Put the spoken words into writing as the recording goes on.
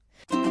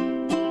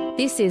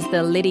This is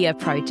the Lydia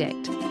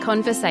Project,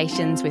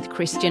 Conversations with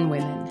Christian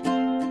Women.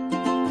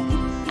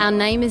 Our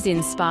name is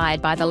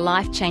inspired by the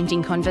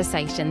life-changing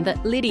conversation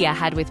that Lydia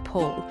had with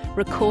Paul,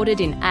 recorded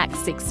in Acts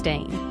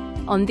 16.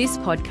 On this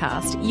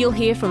podcast, you'll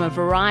hear from a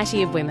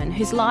variety of women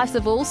whose lives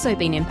have also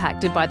been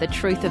impacted by the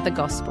truth of the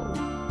gospel.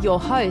 Your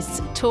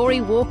hosts,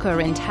 Tori Walker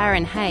and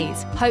Taryn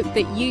Hayes, hope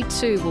that you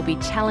too will be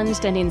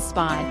challenged and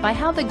inspired by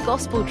how the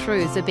gospel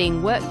truths are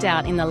being worked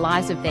out in the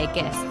lives of their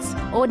guests,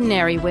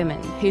 ordinary women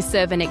who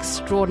serve an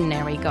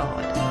extraordinary God.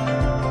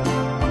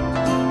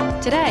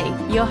 Today,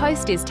 your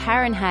host is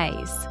Taryn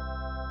Hayes.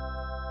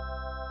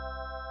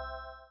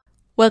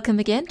 Welcome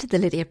again to the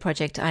Lydia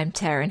Project. I'm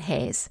Taryn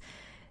Hayes.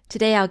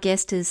 Today our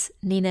guest is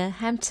Nina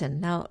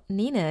Hampton. Now,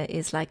 Nina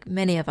is like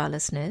many of our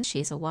listeners.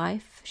 She's a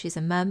wife, she's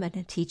a mum and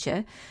a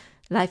teacher.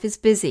 Life is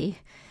busy,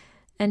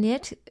 and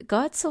yet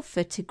God saw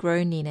fit to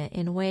grow Nina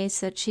in ways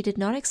that she did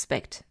not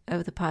expect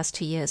over the past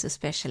 2 years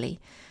especially.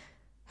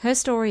 Her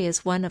story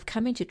is one of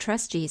coming to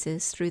trust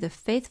Jesus through the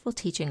faithful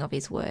teaching of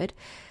his word.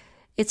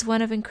 It's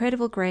one of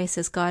incredible grace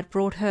as God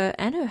brought her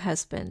and her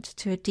husband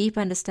to a deep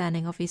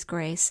understanding of his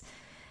grace,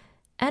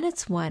 and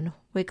it's one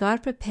where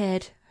God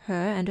prepared her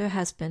and her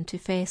husband to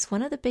face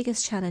one of the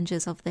biggest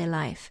challenges of their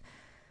life,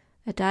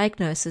 a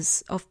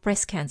diagnosis of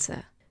breast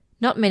cancer.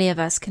 Not many of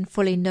us can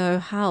fully know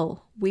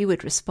how we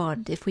would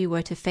respond if we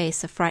were to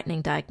face a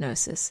frightening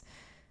diagnosis.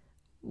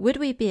 Would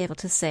we be able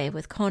to say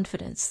with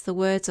confidence the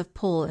words of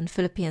Paul in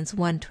Philippians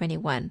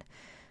 1:21,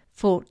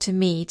 "For to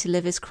me to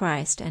live is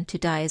Christ and to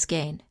die is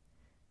gain"?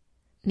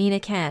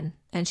 Nina can,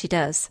 and she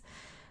does,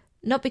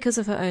 not because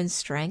of her own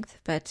strength,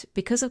 but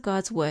because of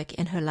God's work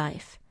in her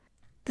life.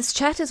 This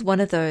chat is one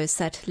of those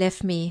that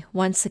left me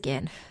once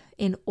again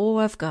in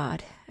awe of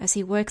God as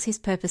he works his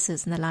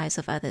purposes in the lives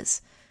of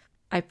others.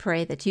 I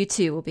pray that you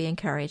too will be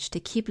encouraged to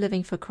keep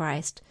living for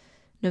Christ,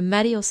 no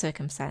matter your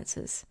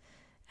circumstances,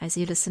 as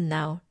you listen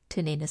now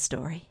to Nina's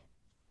story.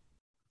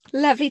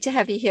 Lovely to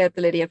have you here at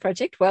the Lydia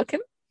Project. Welcome.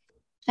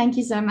 Thank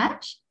you so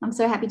much. I'm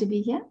so happy to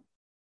be here.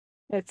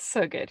 It's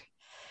so good.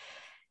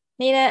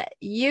 Nina,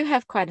 you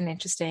have quite an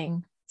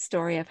interesting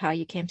story of how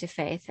you came to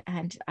faith,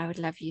 and I would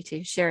love you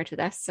to share it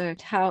with us. So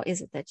how is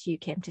it that you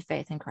came to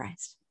faith in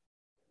Christ?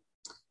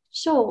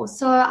 Sure.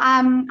 So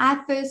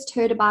I first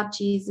heard about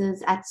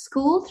Jesus at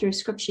school through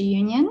Scripture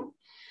Union.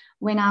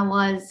 When I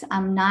was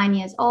 9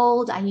 years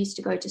old, I used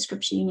to go to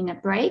Scripture Union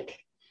at break.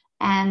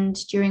 And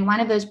during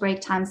one of those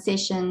break time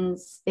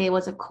sessions, there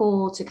was a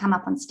call to come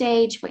up on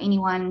stage for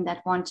anyone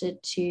that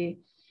wanted to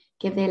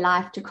give their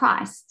life to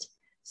Christ.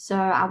 So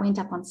I went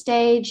up on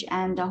stage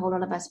and a whole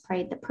lot of us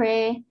prayed the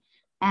prayer.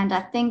 And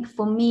I think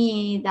for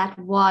me, that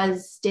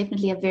was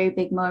definitely a very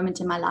big moment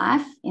in my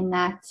life, in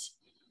that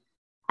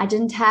I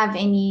didn't have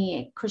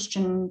any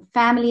Christian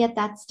family at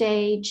that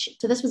stage.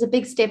 So this was a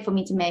big step for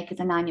me to make as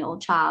a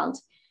 9-year-old child.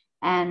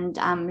 And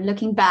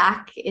looking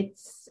back,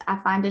 I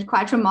find it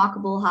quite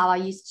remarkable how I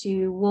used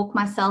to walk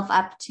myself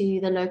up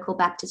to the local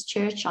Baptist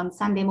church on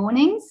Sunday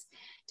mornings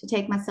to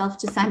take myself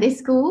to Sunday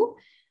school.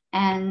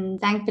 And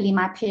thankfully,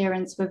 my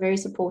parents were very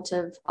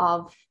supportive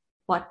of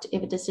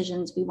whatever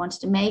decisions we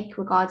wanted to make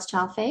regards to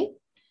our faith.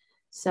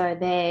 So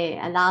they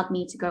allowed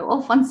me to go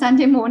off on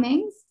Sunday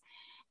mornings.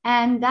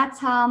 And that's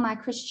how my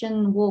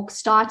Christian walk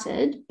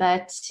started,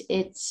 but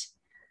it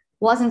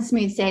wasn't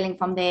smooth sailing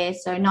from there.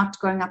 So not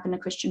growing up in a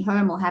Christian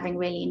home or having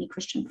really any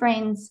Christian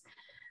friends,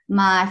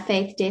 my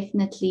faith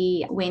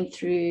definitely went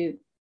through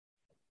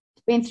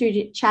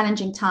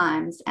challenging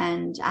times.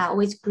 And I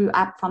always grew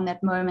up from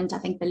that moment, I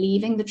think,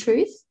 believing the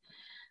truth,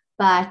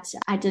 but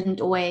I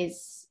didn't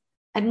always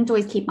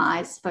keep my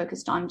eyes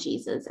focused on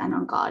Jesus and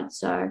on God.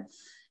 So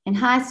in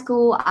high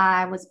school,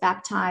 I was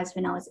baptized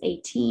when I was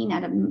 18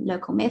 at a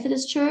local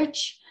Methodist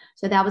church.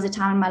 So that was a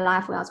time in my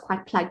life where I was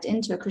quite plugged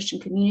into a Christian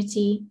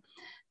community.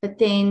 But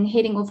then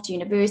heading off to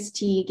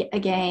university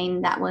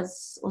again, that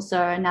was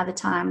also another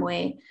time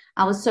where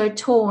I was so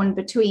torn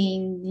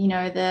between,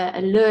 the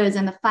allures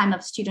and the fun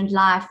of student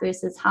life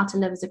versus how to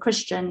live as a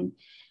Christian.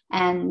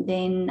 And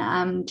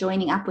then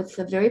joining up with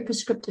a very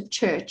prescriptive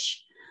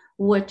church,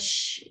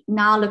 which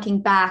now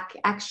looking back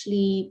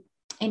actually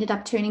ended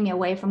up turning me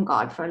away from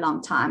God for a long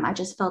time. I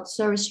just felt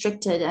so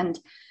restricted and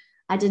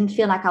I didn't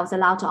feel like I was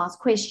allowed to ask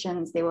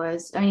questions. There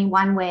was only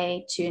one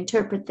way to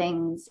interpret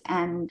things.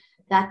 And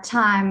that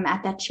time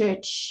at that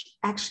church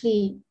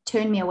actually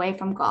turned me away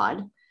from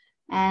God.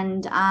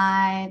 And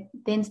I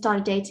then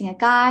started dating a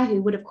guy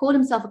who would have called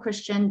himself a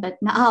Christian, but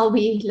now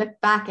we look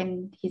back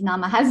and he's now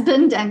my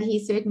husband, and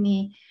he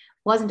certainly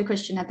wasn't a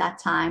Christian at that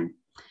time.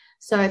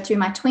 So through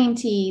my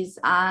 20s,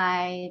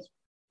 I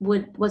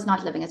was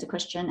not living as a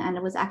Christian. And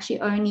it was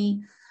actually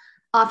only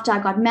after I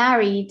got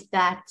married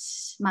that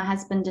my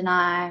husband and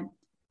I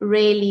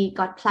really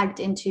got plugged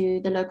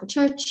into the local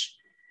church.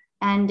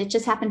 And it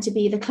just happened to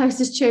be the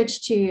closest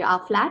church to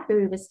our flat where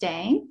we were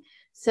staying.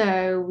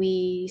 So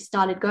we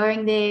started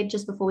going there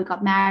just before we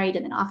got married.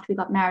 And then after we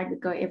got married,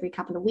 we'd go every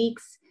couple of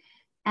weeks.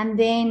 And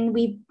then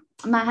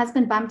my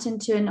husband bumped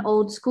into an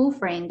old school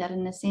friend at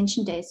an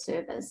Ascension Day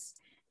service.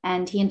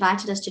 And he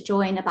invited us to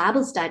join a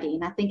Bible study.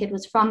 And I think it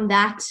was from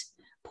that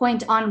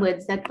point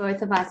onwards that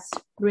both of us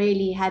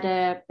really had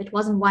it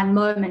wasn't one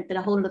moment, but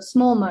a whole lot of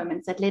small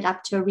moments that led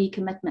up to a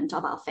recommitment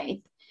of our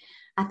faith.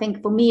 I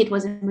think for me, it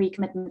was a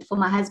recommitment. For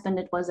my husband,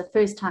 it was a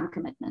first time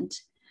commitment.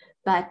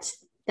 But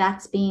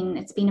it's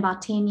been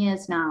about 10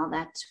 years now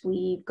that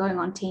going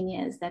on 10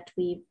 years that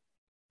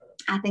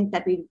I think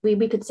that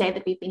we could say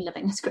that we've been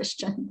living as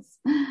Christians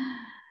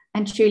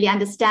and truly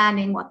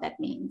understanding what that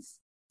means.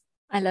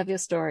 I love your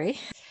story,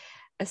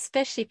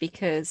 especially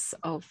because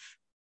of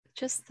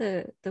just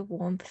the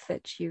warmth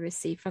that you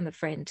received from the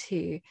friend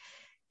who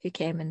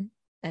came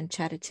and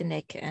chatted to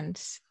Nick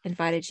and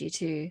invited you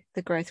to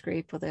the growth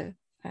group or the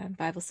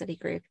Bible study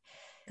group.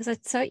 Because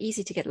it's so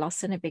easy to get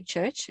lost in a big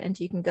church, and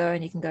you can go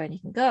and you can go and you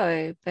can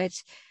go, but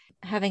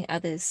having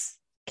others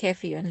care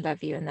for you and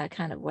love you in that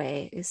kind of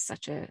way is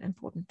such an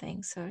important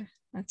thing. So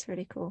that's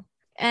really cool.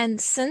 And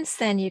since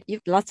then,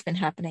 you've lots been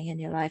happening in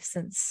your life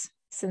since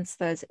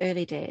those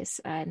early days.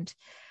 And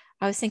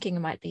I was thinking it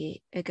might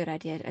be a good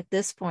idea at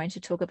this point to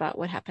talk about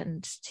what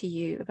happened to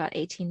you about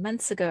 18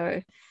 months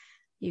ago.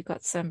 You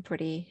got some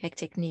pretty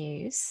hectic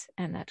news,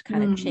 and that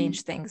kind of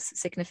changed things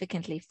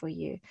significantly for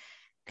you.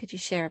 Could you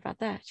share about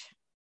that?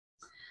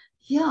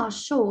 Yeah,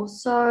 sure.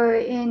 So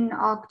in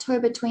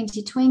October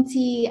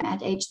 2020,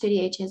 at age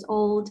 38 years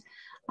old,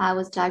 I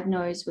was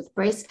diagnosed with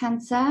breast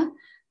cancer.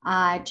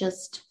 I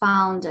just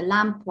found a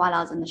lump while I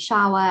was in the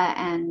shower,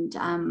 and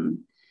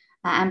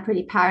I am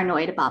pretty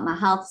paranoid about my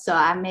health. So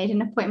I made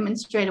an appointment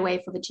straight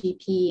away for the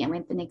GP and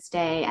went the next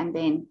day. And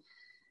then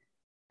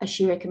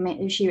she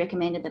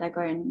recommended that I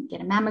go and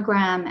get a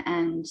mammogram.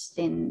 And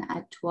then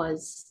it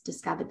was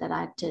discovered that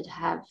I did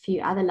have a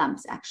few other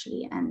lumps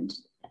actually. And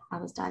I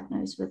was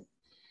diagnosed with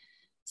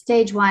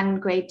stage 1,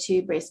 grade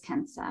 2 breast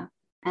cancer.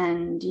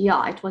 And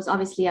yeah, it was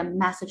obviously a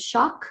massive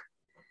shock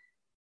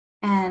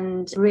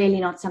and really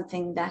not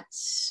something that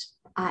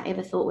I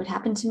ever thought would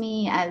happen to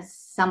me as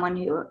someone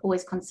who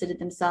always considered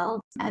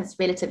themselves as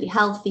relatively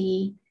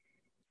healthy.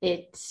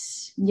 It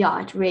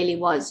really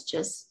was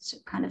just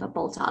kind of a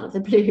bolt out of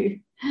the blue.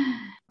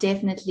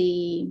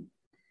 Definitely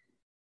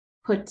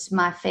put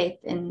my faith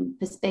in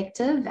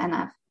perspective, and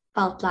I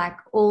felt like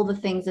all the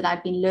things that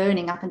I'd been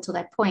learning up until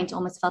that point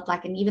almost felt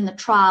like, and even the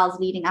trials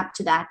leading up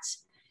to that,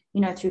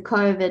 through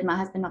COVID, my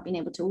husband not being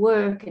able to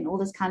work and all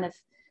this kind of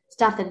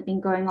stuff that had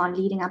been going on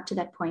leading up to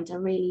that point,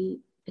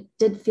 it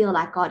did feel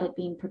like God had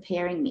been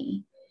preparing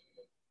me,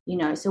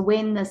 so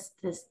when this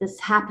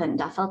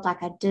happened, I felt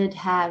like I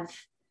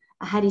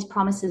had his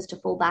promises to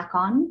fall back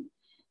on,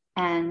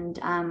 and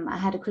I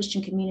had a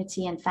Christian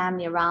community and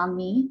family around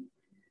me.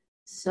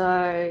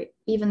 So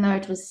even though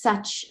it was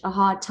such a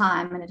hard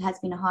time, and it has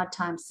been a hard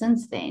time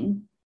since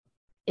then,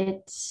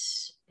 it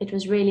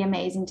was really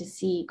amazing to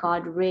see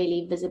God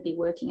really visibly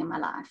working in my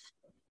life.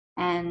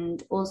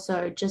 And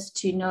also just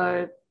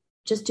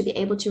to be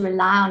able to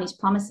rely on his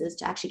promises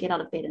to actually get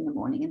out of bed in the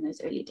morning in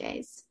those early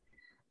days.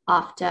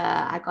 After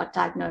I got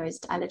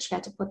diagnosed, I literally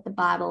had to put the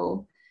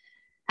Bible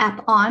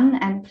app on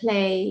and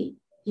play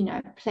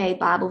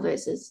Bible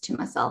verses to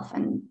myself,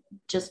 and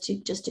just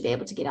to be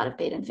able to get out of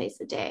bed and face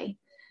the day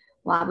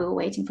while we were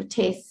waiting for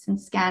tests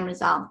and scan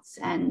results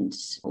and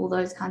all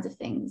those kinds of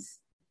things.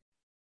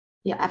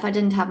 Yeah, if I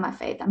didn't have my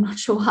faith, I'm not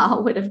sure how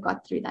I would have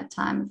got through that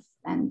time.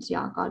 And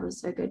yeah, God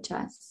was so good to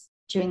us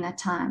during that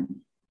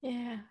time.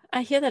 Yeah,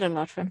 I hear that a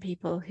lot from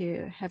people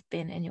who have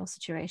been in your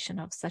situation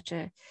of such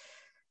a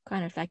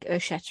kind of like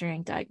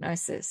earth-shattering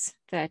diagnosis,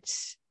 that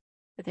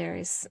there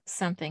is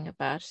something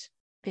about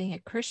being a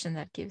Christian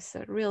that gives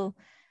a real,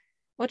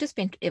 or just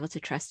being able to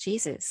trust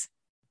Jesus,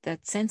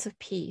 that sense of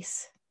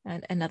peace.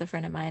 And another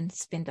friend of mine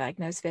has been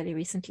diagnosed very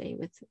recently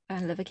with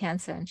liver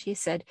cancer, and she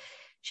said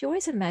she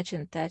always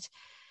imagined that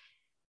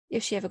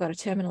if she ever got a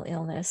terminal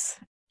illness,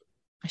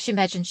 she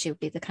imagined she would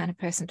be the kind of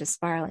person to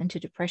spiral into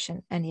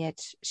depression, and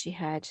yet she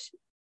had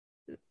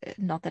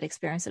not that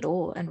experience at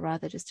all, and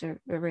rather just a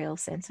real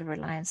sense of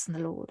reliance on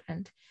the Lord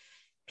and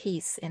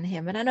peace in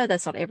him. And I know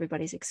that's not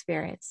everybody's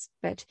experience,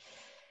 but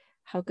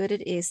how good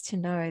it is to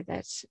know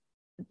that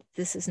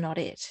this is not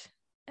it,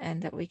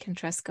 and that we can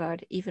trust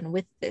God even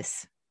with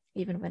this,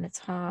 even when it's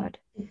hard.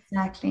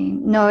 Exactly.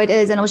 No, it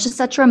is. And it was just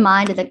such a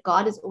reminder that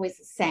God is always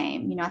the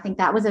same. I think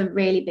that was a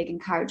really big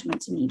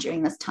encouragement to me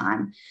during this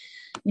time.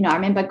 I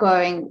remember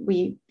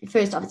we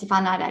first obviously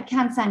found out I had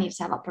cancer, I needed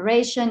to have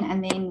operation,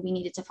 and then we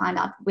needed to find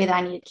out whether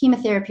I needed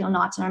chemotherapy or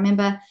not. And I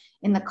remember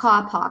in the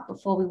car park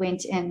before we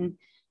went in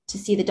to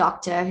see the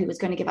doctor who was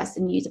going to give us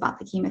the news about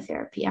the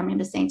chemotherapy, I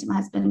remember saying to my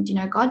husband,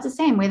 God's the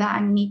same, whether I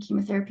need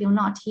chemotherapy or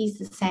not, he's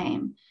the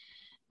same.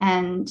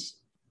 And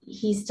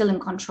he's still in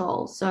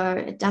control. So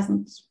it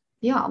doesn't,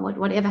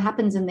 whatever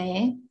happens in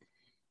there,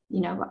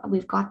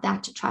 we've got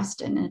that to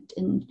trust in it.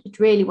 And it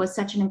really was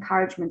such an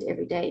encouragement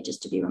every day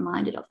just to be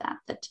reminded of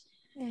that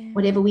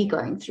whatever we're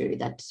going through,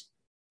 that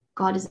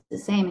God is the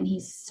same and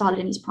he's solid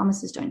and his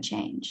promises don't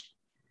change.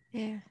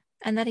 Yeah.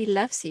 And that he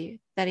loves you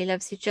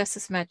just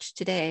as much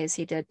today as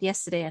he did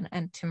yesterday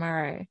and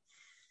tomorrow.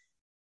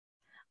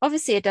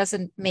 Obviously, it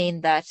doesn't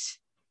mean that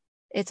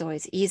it's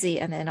always easy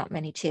and there are not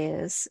many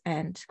tears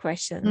and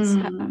questions.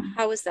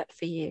 How was that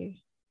for you?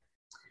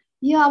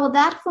 Yeah, well,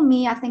 that for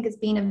me, I think it's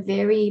been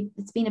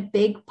a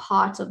big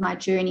part of my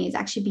journey, is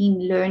actually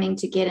been learning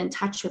to get in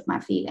touch with my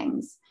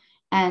feelings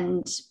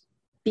and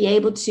be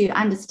able to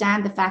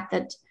understand the fact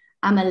that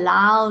I'm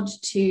allowed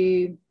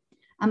to,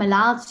 I'm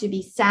allowed to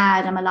be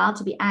sad, I'm allowed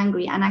to be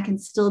angry, and I can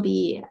still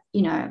be,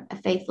 a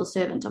faithful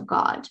servant of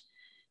God.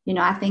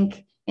 I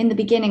think in the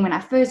beginning, when I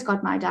first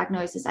got my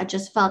diagnosis,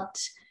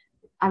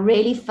 I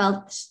really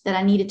felt that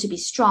I needed to be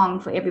strong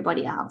for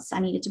everybody else. I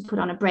needed to put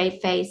on a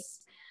brave face.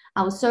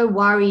 I was so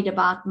worried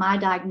about my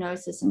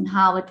diagnosis and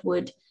how it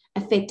would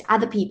affect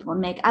other people and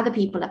make other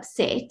people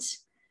upset,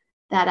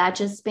 that I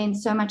just spent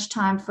so much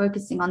time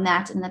focusing on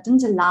that. And I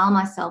didn't allow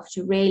myself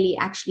to really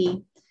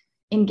actually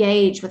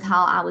engage with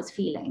how I was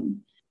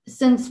feeling.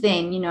 Since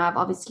then, I've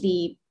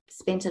obviously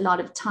spent a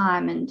lot of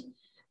time and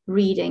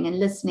reading and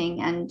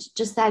listening, and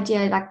just the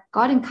idea, like,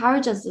 God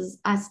encourages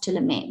us to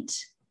lament.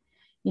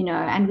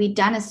 And we'd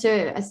done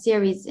a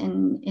series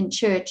in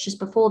church just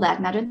before that,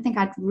 and I don't think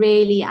I'd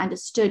really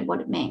understood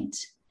what it meant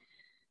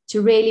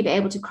to really be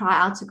able to cry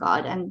out to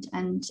God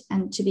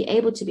and to be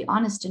able to be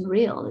honest and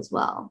real as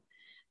well.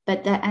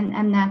 But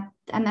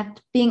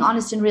that being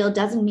honest and real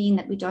doesn't mean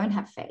that we don't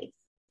have faith,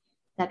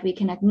 that we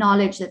can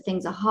acknowledge that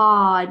things are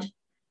hard,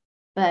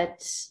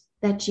 but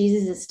that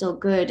Jesus is still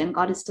good and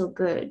God is still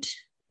good.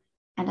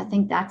 And I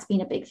think that's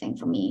been a big thing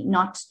for me,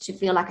 not to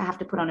feel like I have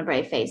to put on a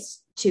brave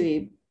face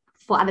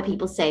for other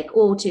people's sake,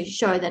 or to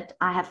show that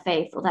I have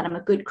faith or that I'm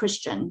a good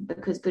Christian,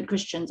 because good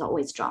Christians are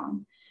always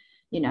strong,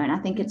 and I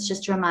think it's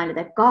just a reminder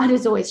that God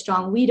is always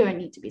strong. We don't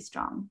need to be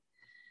strong.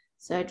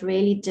 So it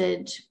really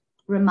did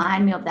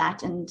remind me of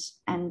that. And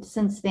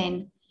since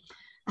then,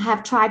 I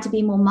have tried to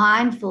be more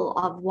mindful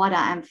of what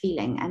I am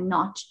feeling and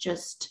not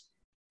just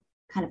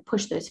kind of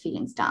push those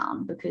feelings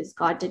down, because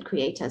God did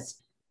create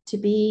us to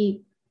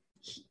be,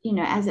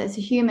 as a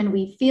human,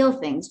 we feel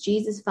things.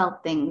 Jesus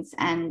felt things,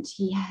 and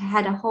he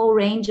had a whole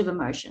range of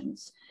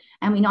emotions,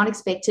 and we're not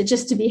expected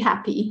just to be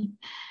happy,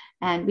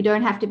 and we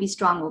don't have to be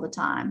strong all the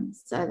time.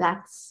 So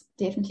that's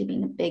definitely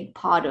been a big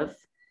part of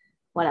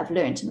what I've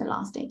learned in the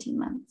last 18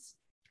 months.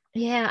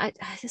 Yeah,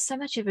 there's so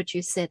much of what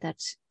you said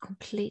that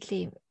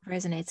completely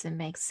resonates and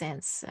makes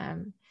sense.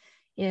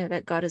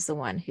 That God is the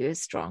one who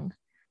is strong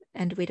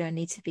and we don't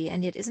need to be.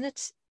 And yet, isn't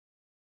it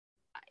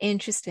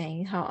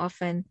interesting how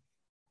often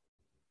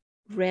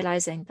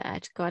realizing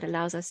that God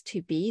allows us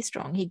to be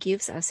strong, he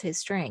gives us his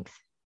strength.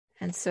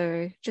 And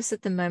so just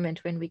at the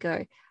moment when we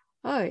go,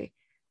 oh,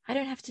 I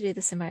don't have to do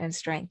this in my own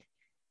strength,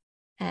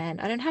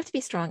 and I don't have to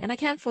be strong, and I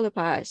can't fall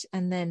apart.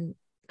 And then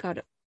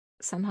God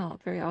somehow,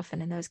 very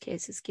often in those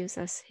cases, gives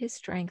us his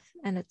strength.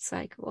 And it's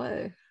like,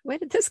 whoa, where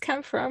did this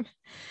come from?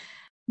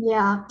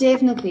 Yeah,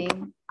 definitely.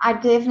 I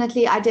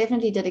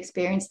definitely did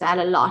experience that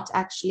a lot,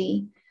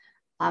 actually.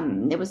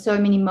 There were so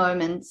many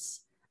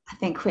moments, I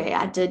think, where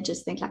I did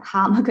just think, like,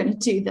 how am I going to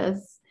do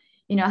this?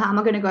 How am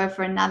I going to go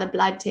for another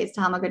blood test?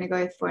 How am I going to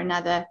go for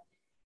another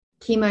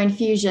chemo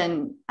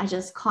infusion? I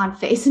just can't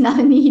face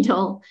another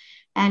needle.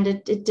 And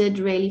it did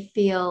really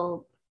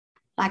feel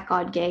like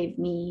God gave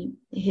me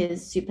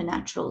his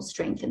supernatural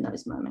strength in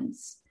those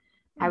moments.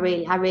 I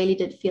really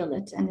did feel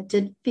it. And it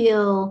did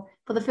feel,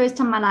 for the first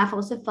time in my life, I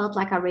also felt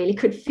like I could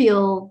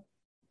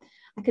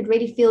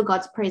really feel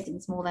God's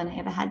presence more than I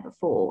ever had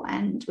before.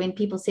 And when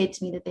people said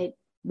to me that they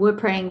were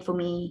praying for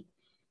me,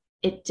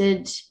 it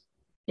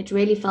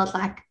really felt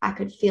like I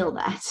could feel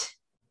that,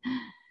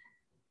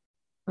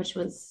 which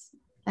was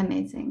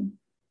amazing.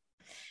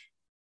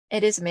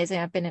 It is amazing.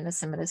 I've been in a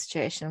similar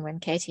situation when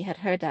Katie had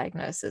her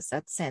diagnosis,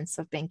 that sense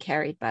of being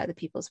carried by the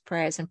people's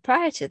prayers. And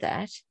prior to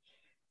that,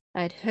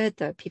 I'd heard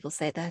the people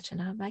say that,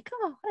 and I'm like,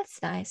 oh,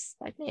 that's nice.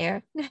 Like,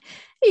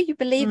 you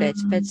believe it,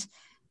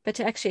 but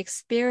to actually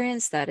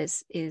experience that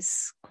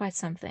is quite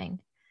something.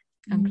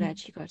 I'm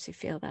glad you got to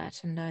feel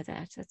that and know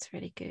that. That's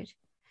really good.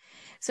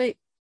 So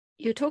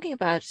you're talking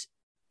about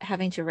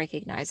having to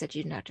recognize that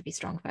you didn't have to be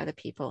strong for other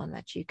people, and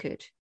that you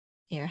could,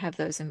 have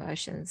those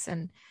emotions.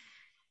 And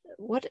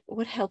what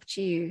helped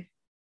you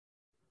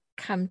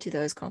come to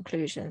those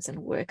conclusions and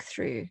work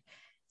through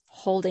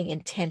holding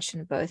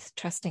intention, both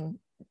trusting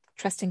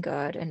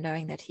God and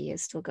knowing that he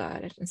is still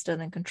God and still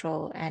in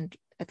control, and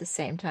at the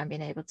same time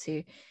being able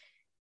to,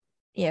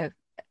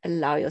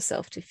 allow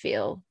yourself to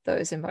feel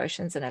those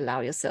emotions and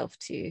allow yourself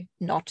to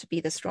not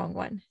be the strong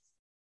one?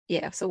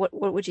 Yeah. So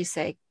what would you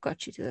say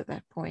got you to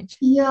that point?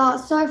 Yeah.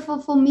 So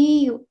for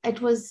me,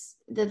 it was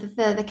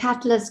the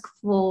catalyst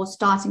for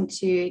starting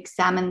to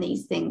examine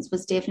these things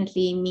was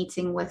definitely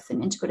meeting with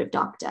an integrative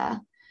doctor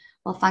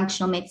or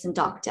functional medicine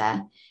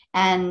doctor.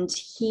 And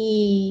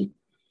his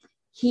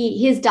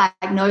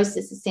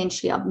diagnosis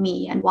essentially of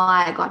me and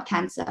why I got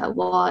cancer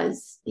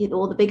was,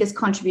 or the biggest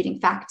contributing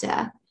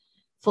factor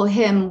for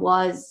him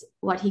was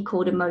what he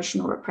called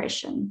emotional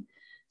repression.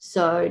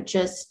 So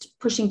just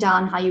pushing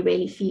down how you're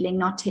really feeling,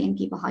 not telling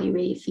people how you're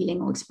really feeling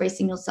or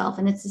expressing yourself.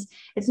 And it's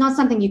not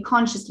something you're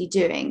consciously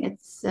doing.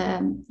 It's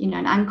an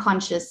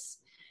unconscious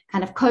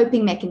kind of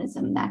coping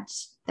mechanism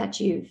that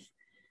you've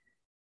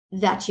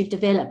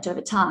developed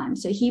over time.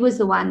 So he was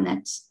the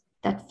one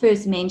that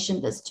first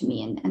mentioned this to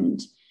me,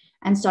 and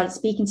and started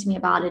speaking to me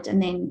about it.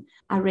 And then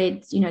I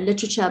read,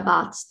 literature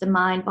about the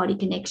mind-body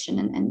connection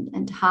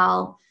and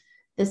how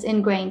this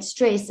ingrained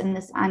stress and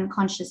this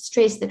unconscious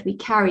stress that we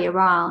carry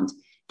around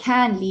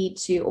can lead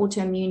to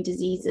autoimmune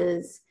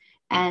diseases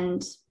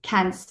and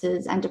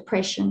cancers and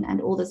depression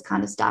and all this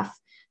kind of stuff.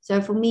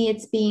 So for me,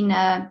 it's been,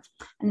 and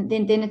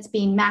then it's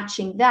been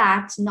matching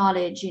that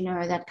knowledge,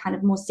 that kind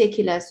of more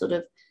secular sort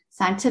of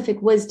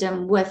scientific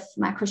wisdom with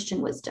my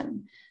Christian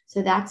wisdom.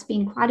 So that's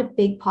been quite a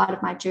big part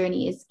of my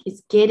journey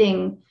is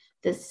getting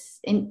this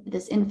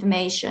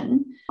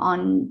information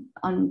on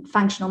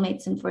functional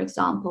medicine, for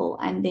example,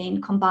 and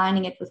then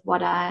combining it with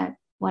what I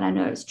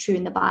know is true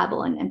in the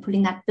Bible and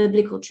putting that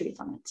biblical truth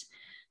on it.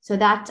 So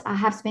that I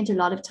have spent a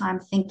lot of time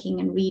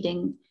thinking and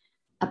reading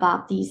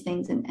about these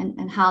things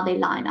and how they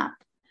line up,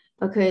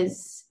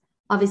 because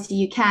obviously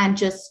you can't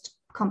just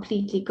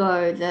completely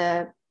go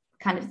the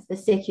kind of the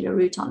secular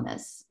route on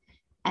this.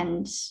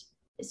 And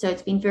so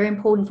it's been very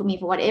important for me,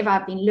 for whatever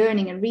I've been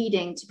learning and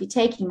reading, to be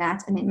taking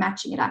that and then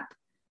matching it up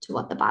to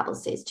what the Bible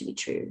says to be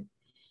true.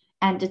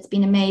 And it's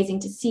been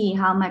amazing to see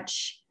how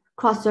much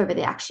crossover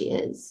there actually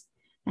is,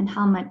 and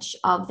how much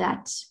of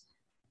that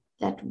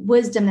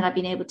wisdom that I've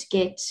been able to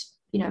get,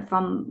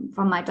 from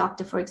my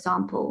doctor, for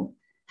example,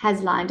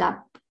 has lined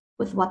up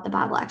with what the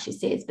Bible actually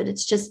says. But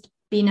it's just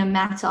been a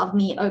matter of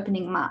me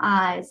opening my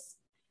eyes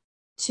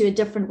to a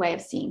different way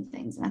of seeing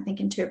things. And I think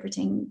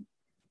interpreting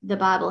the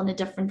Bible in a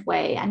different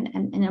way and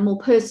in a more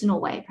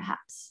personal way,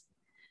 perhaps,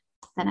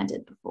 than I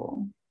did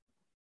before.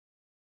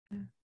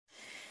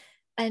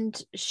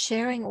 And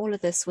sharing all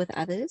of this with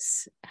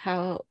others,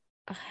 how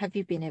have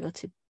you been able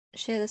to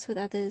share this with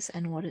others,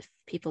 and what have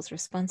people's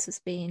responses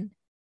been?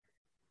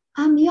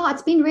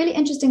 It's been really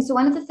interesting. So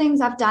one of the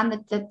things I've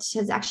done that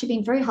has actually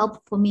been very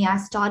helpful for me, I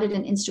started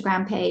an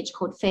Instagram page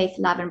called Faith,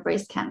 Love, and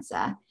Breast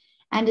Cancer.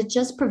 And it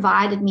just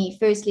provided me,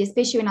 firstly,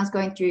 especially when I was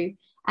going through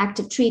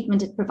active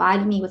treatment, it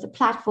provided me with a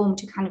platform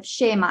to kind of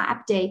share my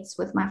updates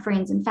with my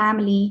friends and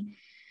family.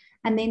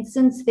 And then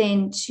since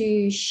then,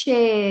 to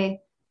share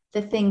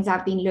the things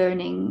I've been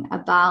learning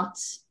about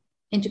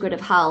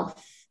integrative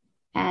health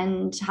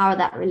and how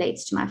that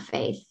relates to my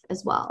faith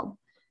as well.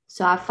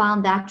 So I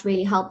found that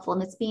really helpful.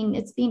 And it's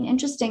been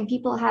interesting.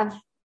 People have,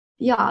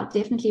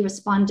 definitely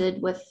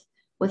responded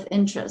with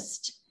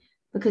interest,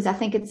 because I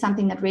think it's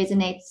something that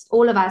resonates.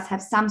 All of us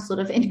have some sort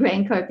of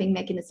ingrained coping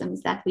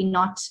mechanisms that we're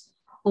not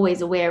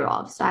always aware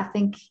of. So I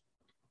think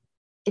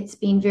it's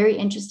been very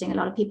interesting. A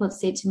lot of people have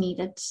said to me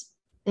that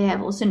they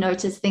have also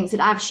noticed things that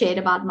I've shared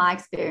about my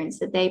experience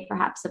that they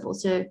perhaps have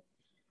also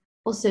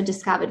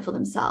discovered for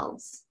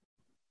themselves.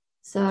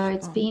 So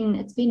it's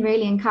been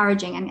really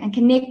encouraging, and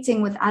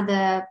connecting with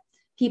other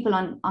people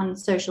on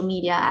social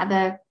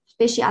media,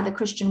 especially other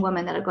Christian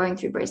women that are going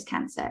through breast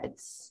cancer.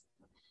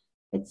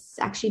 It's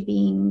actually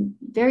been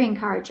very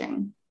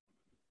encouraging.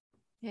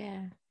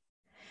 Yeah.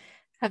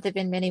 Have there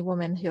been many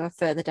women who are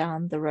further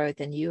down the road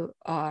than you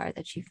are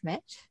that you've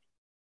met?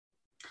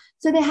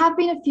 So there have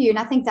been a few, and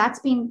I think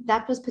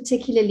that was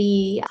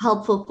particularly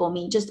helpful for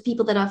me, just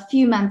people that are a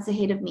few months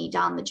ahead of me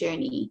down the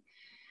journey,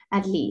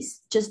 at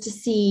least, just to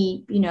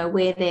see,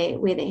 where they're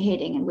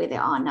heading and where they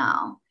are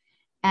now.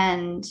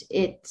 And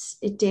it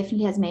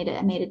definitely has made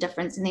a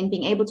difference. And then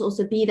being able to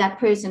also be that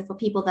person for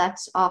people that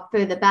are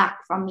further back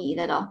from me,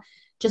 that are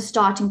just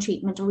starting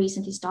treatment or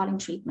recently starting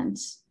treatment.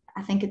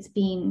 I think it's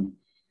been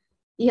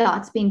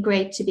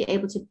great to be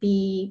able to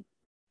be,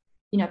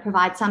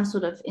 provide some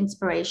sort of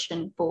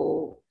inspiration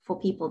for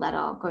people that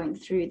are going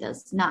through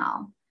this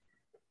now.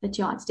 But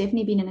it's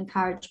definitely been an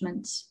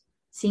encouragement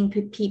seeing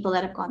people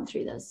that have gone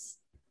through this.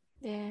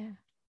 Yeah.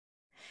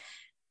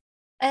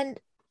 And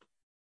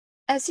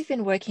as you've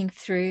been working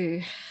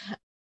through,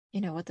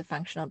 what the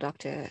functional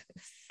doctor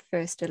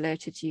first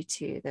alerted you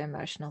to, the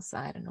emotional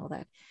side and all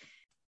that,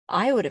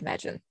 I would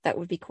imagine that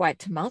would be quite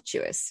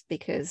tumultuous,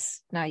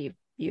 because now you're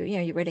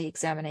really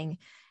examining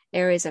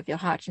areas of your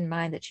heart and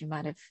mind that you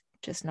might have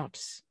just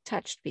not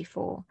touched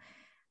before.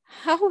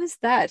 How was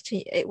that?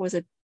 Was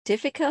it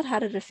difficult? How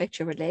did it affect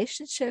your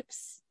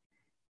relationships,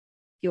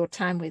 your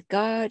time with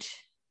God?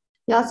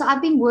 Yeah, so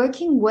I've been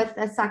working with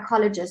a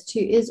psychologist who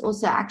is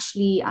also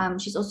actually,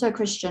 she's also a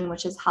Christian,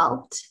 which has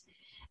helped.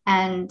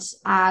 And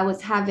I was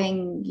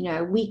having,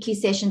 weekly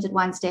sessions at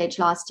one stage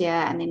last year,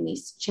 and then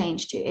we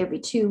changed to every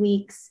 2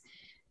 weeks.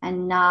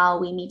 And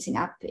now we're meeting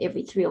up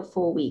every 3 or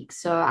 4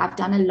 weeks. So I've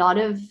done a lot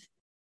of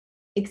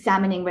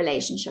examining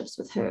relationships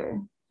with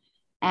her.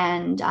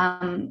 And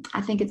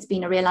I think it's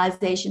been a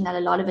realization that a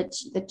lot of it,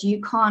 that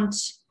you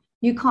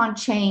can't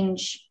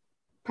change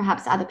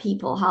perhaps other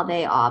people, how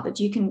they are, but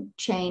you can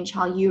change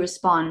how you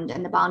respond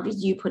and the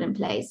boundaries you put in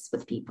place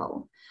with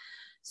people.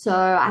 So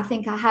I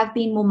think I have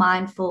been more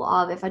mindful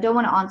of, if I don't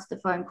want to answer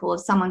the phone call,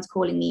 if someone's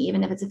calling me,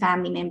 even if it's a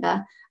family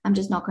member, I'm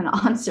just not going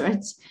to answer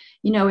it.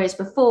 Whereas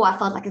before I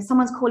felt like if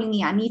someone's calling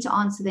me, I need to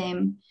answer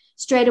them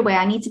straight away.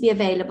 I need to be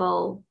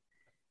available,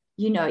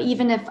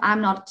 even if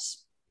I'm not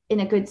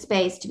in a good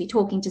space to be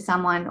talking to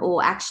someone,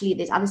 or actually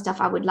there's other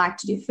stuff I would like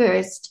to do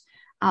first.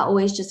 I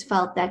always just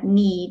felt that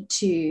need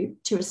to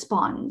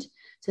respond.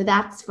 So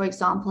that's, for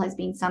example, has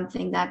been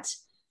something that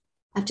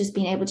I've just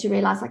been able to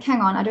realize, like,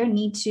 hang on, I don't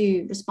need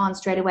to respond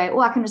straight away.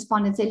 Or I can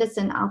respond and say,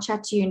 listen, I'll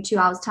chat to you in 2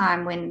 hours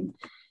time when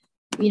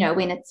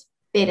it's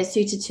better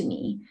suited to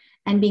me.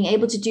 And being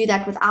able to do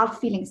that without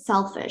feeling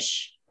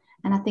selfish.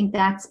 And I think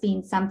that's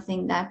been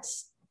something that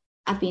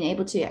I've been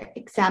able to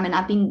examine.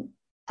 I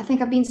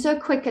think I've been so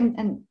quick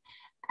and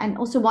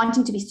also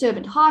wanting to be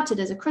servant-hearted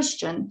as a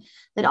Christian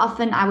that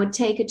often I would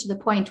take it to the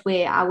point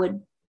where I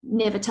would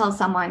never tell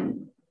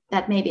someone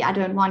that maybe I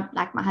don't want,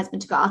 like, my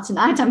husband to go out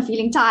tonight. I'm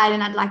feeling tired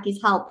and I'd like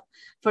his help,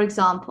 for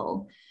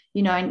example,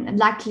 and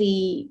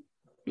luckily,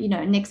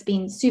 Nick's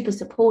been super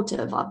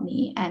supportive of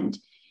me, and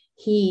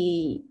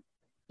he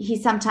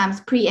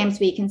sometimes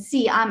preempts where you can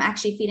see I'm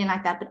actually feeling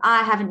like that, but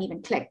I haven't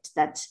even clicked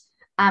that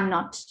I'm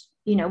not,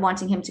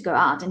 wanting him to go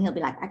out. And he'll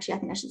be like, actually, I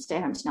think I should stay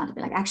home tonight. I'll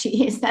be like, actually,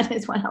 yes, that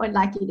is what I would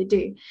like you to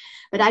do.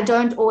 But I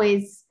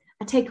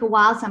take a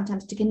while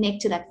sometimes to connect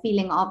to that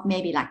feeling of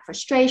maybe like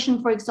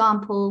frustration, for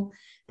example,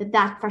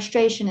 that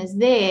frustration is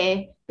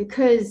there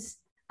because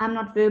I'm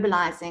not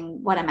verbalizing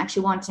what I'm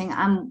actually wanting.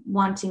 I'm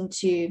wanting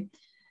to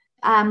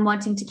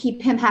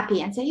keep him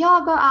happy and say,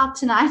 yeah, go out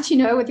tonight,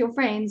 with your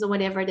friends or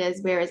whatever it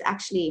is, whereas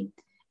actually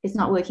it's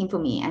not working for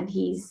me. And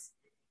he's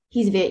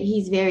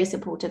very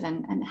supportive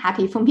and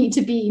happy for me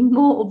to be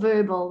more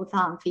verbal with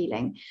how I'm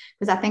feeling,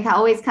 because I think I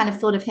always kind of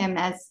thought of him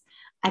as,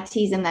 I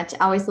tease him that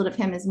I always thought of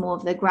him as more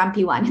of the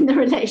grumpy one in the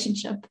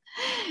relationship,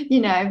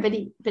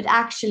 but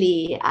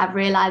actually I've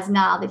realized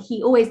now that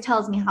he always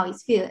tells me how he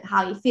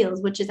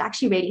feels, which is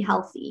actually really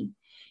healthy,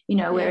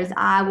 whereas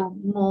I will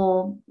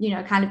more,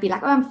 kind of be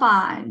like, oh, I'm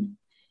fine,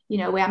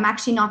 where I'm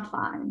actually not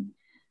fine.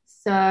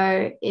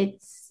 So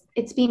it's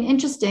been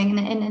interesting,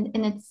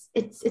 and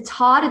it's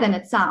harder than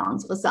it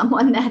sounds for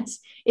someone that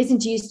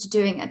isn't used to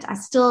doing it. I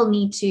still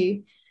need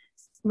to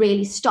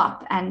really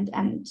stop and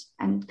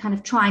kind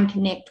of try and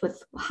connect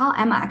with how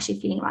am I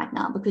actually feeling right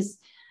now, because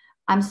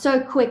I'm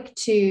so quick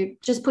to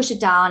just push it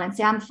down and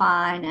say I'm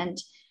fine,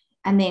 and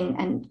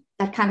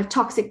that kind of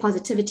toxic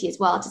positivity as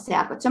well, to say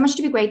I've got so much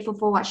to be grateful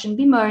for, I shouldn't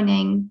be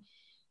moaning,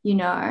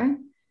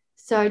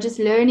 so just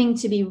learning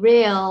to be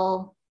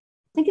real,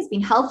 I think it's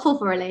been helpful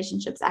for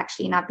relationships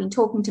actually. And I've been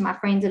talking to my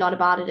friends a lot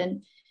about it,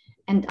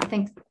 and I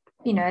think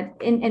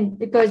and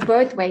it goes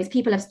both ways.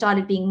 People have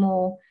started being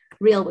more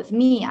real with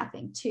me, I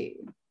think, too,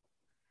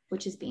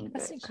 which has been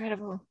That's good.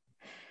 incredible.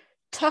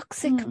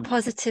 Toxic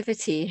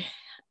positivity.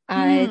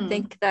 I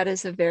think that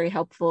is a very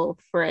helpful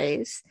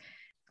phrase,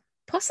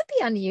 possibly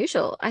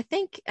unusual. I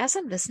think as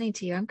I'm listening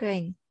to you, I'm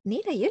going,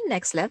 Nina, you're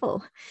next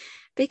level,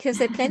 because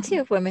there are plenty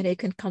of women who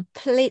can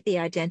completely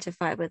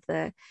identify with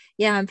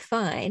I'm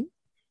fine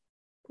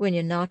when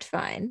you're not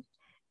fine,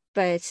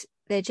 but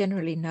they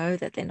generally know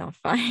that they're not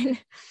fine.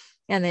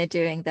 And they're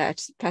doing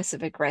that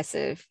passive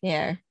aggressive,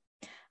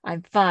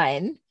 I'm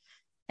fine,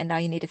 and now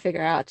you need to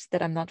figure out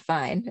that I'm not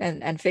fine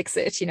and fix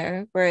it,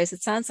 whereas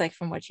it sounds like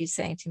from what you're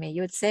saying to me,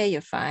 you would say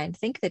you're fine,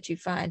 think that you're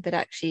fine, but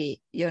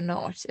actually you're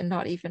not, and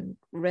not even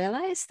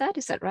realize that.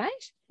 Is that right?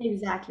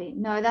 Exactly.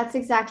 No, that's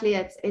exactly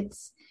it.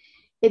 It's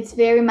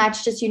very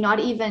much just you're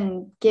not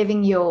even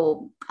giving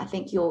your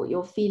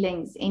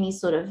feelings any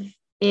sort of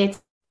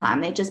airtime.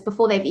 They just,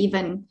 before you've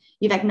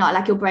acknowledged,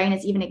 like your brain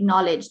has even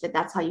acknowledged that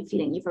that's how you're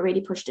feeling, you've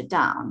already pushed it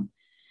down.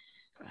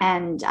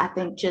 And I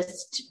think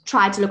just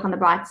try to look on the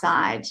bright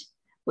side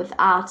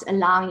without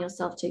allowing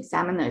yourself to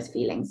examine those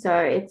feelings. So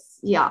it's,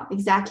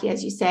 exactly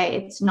as you say,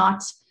 it's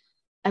not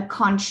a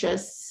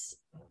conscious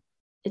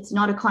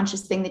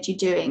thing that you're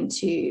doing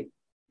to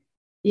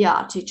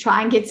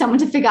try and get someone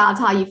to figure out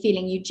how you're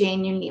feeling. You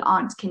genuinely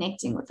aren't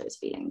connecting with those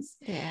feelings.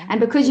 Yeah. And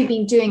because you've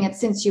been doing it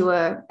since you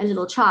were a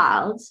little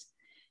child,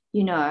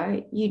 you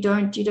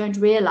don't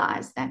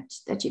realize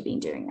that you've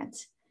been doing it.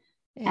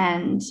 Yeah.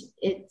 And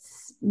it's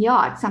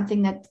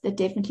something that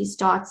definitely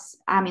starts,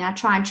 I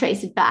try and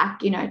trace it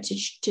back,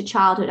 to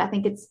childhood. I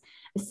think it's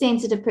a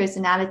sensitive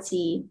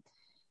personality,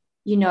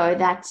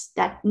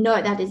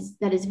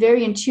 that is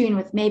very in tune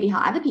with maybe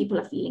how other people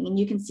are feeling. And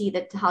you can see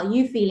that how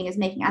you're feeling is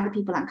making other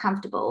people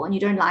uncomfortable, and you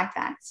don't like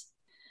that.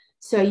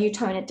 So you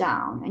tone it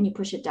down and you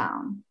push it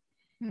down.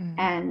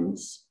 And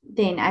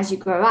then as you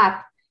grow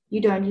up,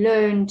 you don't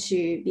learn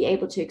to be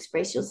able to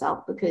express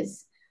yourself,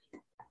 because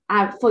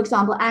for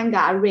example, anger,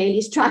 I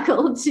really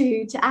struggle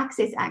to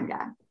access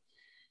anger.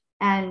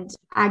 And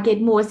I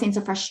get more a sense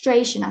of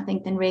frustration, I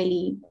think, than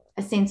really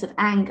a sense of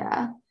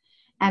anger.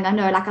 And I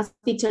know, like, I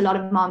speak to a lot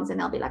of moms and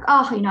they'll be like,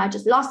 oh, I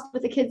just lost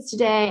with the kids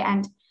today.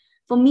 And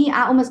for me,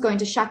 I almost go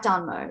into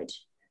shutdown mode.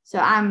 So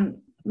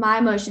my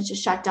emotions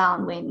just shut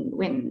down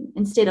when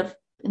instead of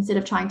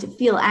trying to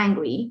feel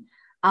angry,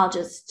 I'll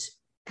just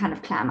kind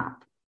of clam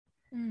up.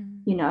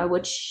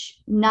 Which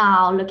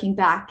now looking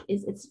back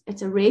it's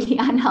a really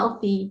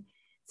unhealthy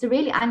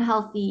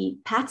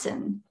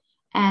pattern.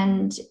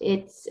 And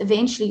it's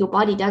eventually your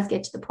body does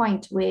get to the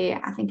point where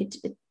I think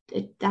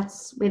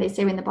that's where they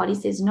say when the body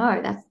says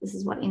no, this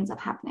is what ends up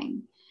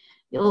happening.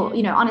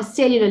 On a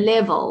cellular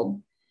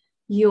level,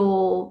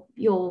 your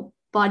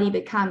body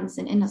becomes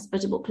an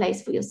inhospitable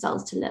place for your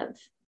cells to live.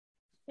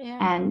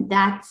 And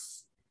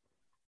that's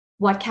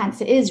what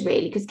cancer is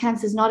really, because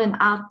cancer is not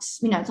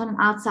it's not an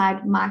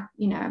outside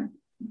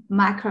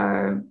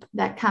microbe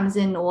that comes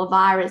in, or a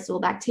virus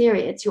or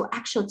bacteria. It's your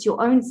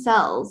own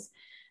cells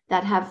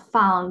that have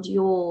found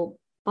your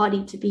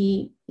body to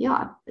be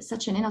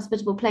such an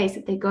inhospitable place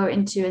that they go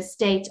into a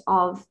state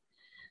of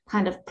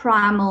kind of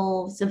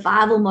primal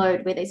survival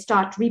mode where they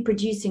start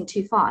reproducing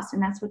too fast,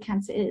 and that's what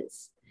cancer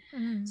is.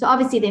 So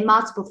obviously there are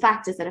multiple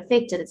factors that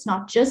affect it. It's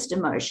not just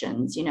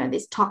emotions,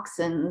 there's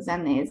toxins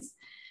and there's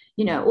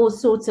all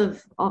sorts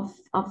of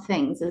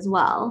things as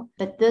well.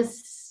 But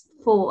this,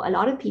 for a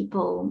lot of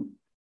people,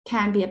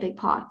 can be a big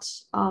part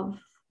of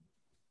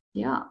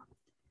the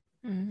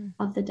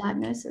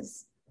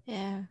diagnosis.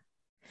 Yeah.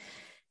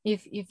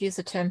 You've used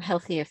the term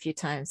healthy a few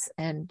times,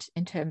 and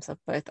in terms of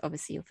both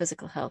obviously your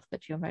physical health,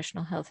 but your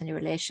emotional health and your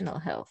relational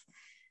health.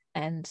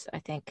 And I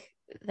think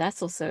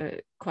that's also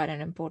quite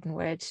an important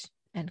word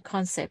and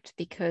concept,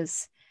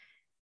 because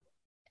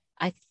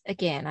I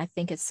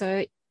think it's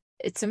so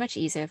much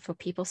easier for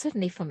people,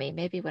 certainly for me,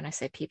 maybe when I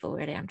say people,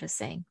 really I'm just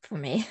saying for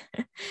me,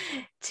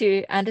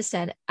 to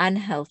understand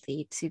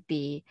unhealthy to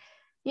be,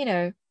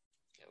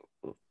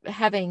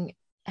 having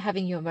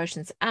your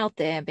emotions out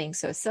there and being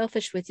so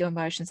selfish with your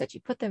emotions that you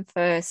put them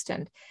first.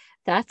 And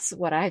that's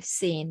what I've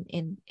seen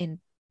in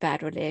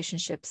bad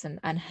relationships and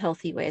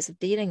unhealthy ways of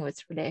dealing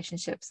with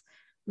relationships,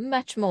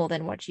 much more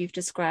than what you've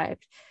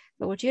described.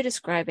 But what you're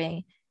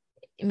describing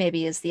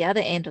maybe is the other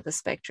end of the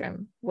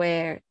spectrum,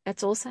 where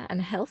that's also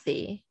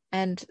unhealthy,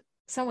 and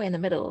somewhere in the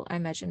middle, I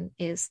imagine,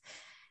 is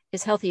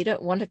healthy. You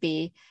don't want to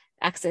be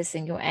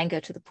accessing your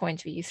anger to the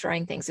point where you're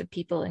throwing things at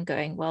people and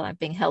going, well, I'm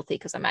being healthy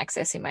because I'm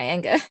accessing my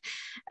anger.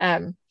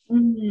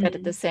 But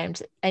at the same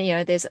time,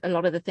 and there's a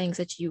lot of the things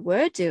that you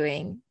were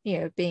doing,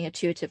 being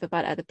intuitive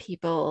about other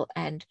people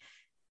and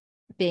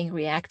being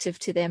reactive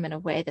to them in a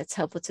way that's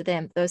helpful to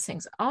them. Those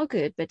things are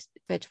good,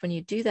 but when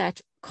you do that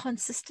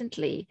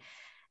consistently,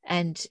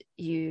 and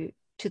you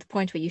to the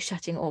point where you're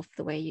shutting off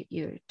the way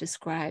you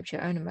described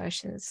your own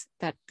emotions,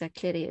 that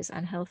clearly is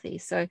unhealthy.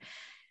 So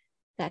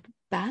that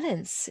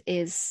balance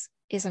is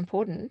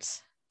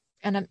important.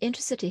 And I'm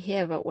interested to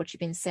hear about what you've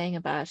been saying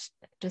about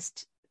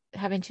just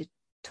having to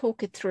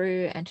talk it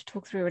through, and to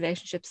talk through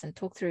relationships and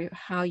talk through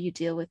how you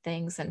deal with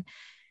things, and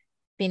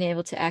being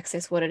able to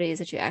access what it is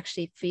that you're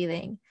actually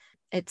feeling.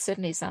 It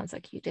certainly sounds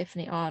like you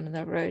definitely are on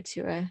the road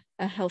to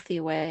a healthy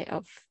way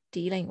of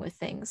dealing with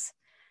things.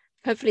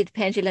 Hopefully the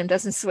pendulum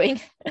doesn't swing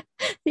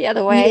the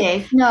other way.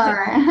 Yes,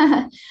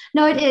 no.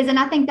 No, it is. And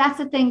I think that's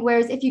the thing.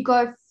 Whereas if you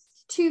go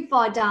too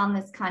far down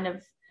this kind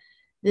of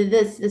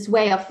this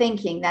way of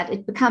thinking, that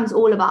it becomes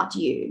all about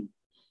you,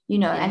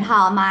 and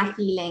how am I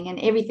feeling, and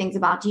everything's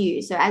about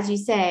you. So as you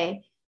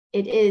say,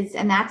 it is.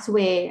 And that's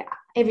where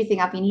everything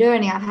I've been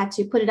learning, I've had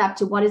to put it up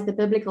to what is the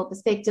biblical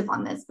perspective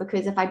on this.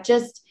 Because if I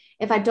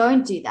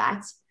don't do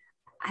that,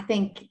 I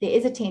think there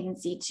is a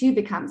tendency to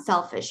become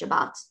selfish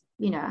about,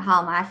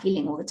 how am I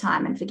feeling all the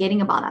time, and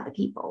forgetting about other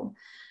people.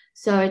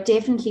 So it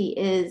definitely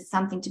is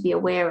something to be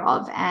aware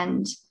of.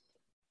 And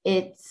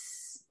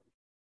it's,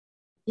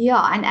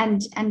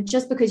 and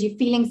just because you're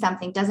feeling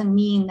something doesn't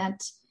mean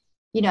that,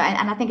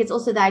 and I think it's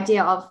also the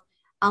idea of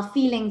our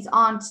feelings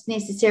aren't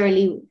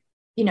necessarily,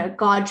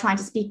 God trying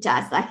to speak to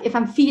us. Like, if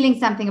I'm feeling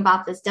something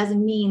about this,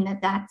 doesn't mean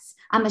that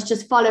I must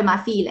just follow my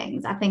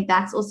feelings. I think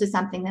that's also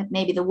something that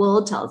maybe the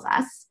world tells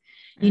us,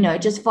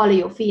 just follow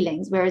your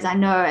feelings. Whereas I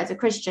know as a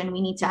Christian,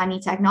 I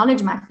need to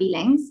acknowledge my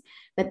feelings,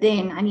 but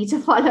then I need to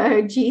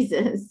follow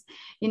Jesus,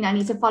 I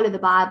need to follow the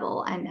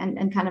Bible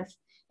and kind of,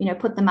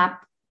 put them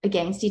up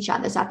against each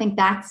other. So I think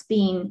that's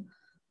been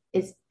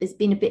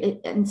a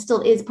bit, and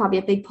still is probably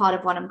a big part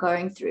of what I'm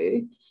going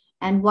through.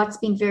 And what's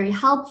been very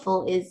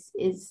helpful is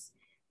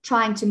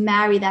trying to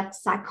marry that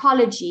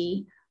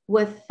psychology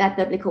with that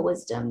biblical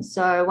wisdom.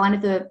 So one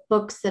of the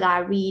books that I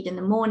read in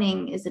the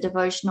morning is a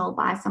devotional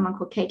by someone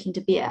called Caitlin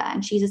De Beer,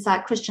 and she's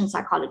a Christian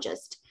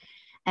psychologist.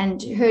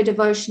 And her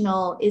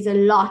devotional is a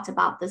lot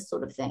about this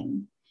sort of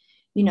thing,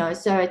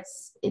 so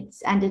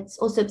it's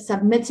also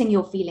submitting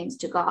your feelings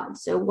to God.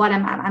 So what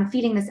I'm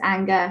feeling this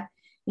anger,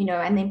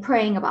 and then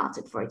praying about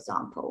it, for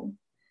example.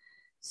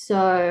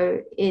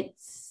 So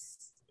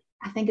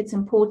I think it's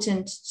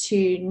important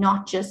to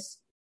not just,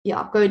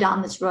 go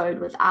down this road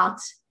without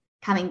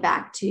coming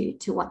back to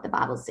what the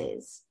Bible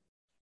says.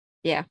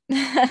 Yeah.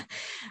 Yeah,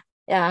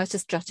 I was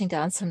just jotting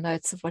down some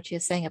notes of what you're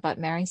saying about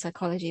marrying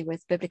psychology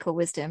with biblical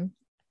wisdom.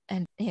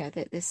 And,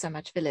 there's so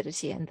much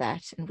validity in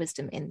that and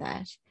wisdom in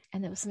that.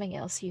 And there was something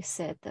else you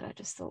said that I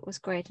just thought was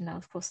great. And now,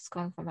 of course, it's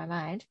gone from my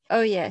mind.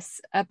 Oh, yes,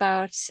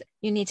 about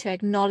you need to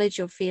acknowledge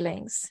your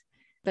feelings,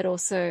 but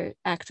also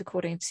act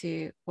according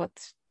to what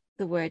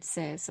the word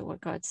says or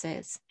what God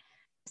says.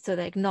 So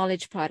the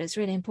acknowledge part is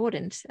really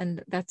important.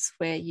 And that's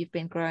where you've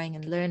been growing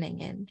and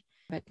learning in,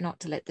 but not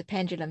to let the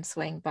pendulum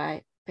swing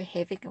by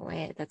behaving in a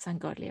way that's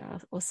ungodly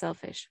or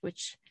selfish,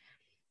 which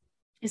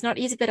is not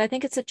easy. But I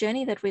think it's a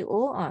journey that we're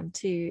all on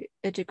to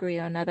a degree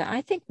or another.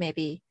 I think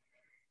maybe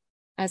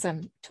as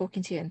I'm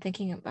talking to you and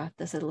thinking about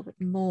this a little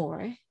bit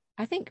more,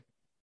 I think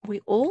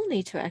we all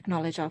need to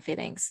acknowledge our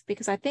feelings,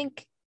 because I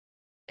think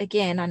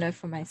again, I know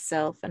for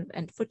myself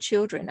and for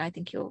children, I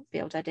think you'll be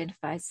able to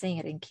identify seeing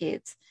it in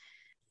kids.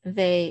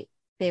 They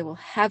will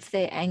have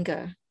their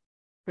anger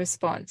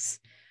response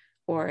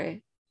or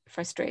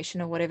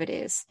frustration or whatever it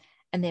is,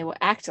 and they will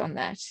act on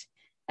that,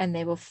 and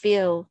they will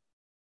feel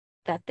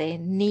that they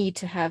need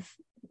to have,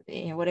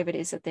 whatever it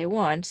is that they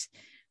want,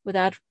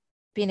 without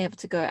being able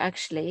to go,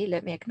 actually,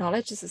 let me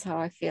acknowledge this is how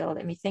I feel.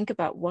 Let me think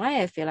about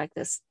why I feel like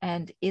this.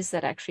 And is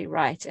that actually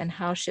right? And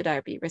how should I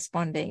be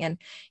responding? And,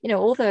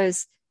 all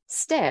those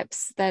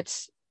steps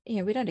that,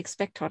 we don't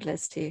expect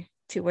toddlers to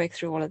work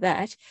through all of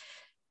that,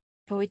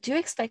 but we do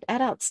expect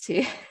adults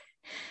to.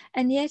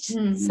 And yet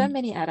so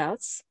many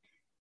adults,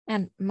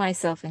 and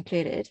myself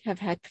included, have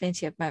had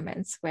plenty of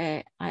moments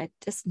where I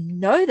just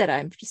know that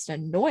I'm just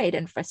annoyed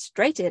and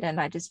frustrated.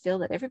 And I just feel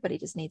that everybody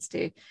just needs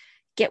to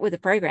get with the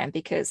program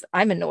because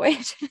I'm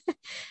annoyed.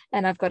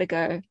 And I've got to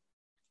go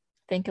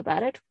think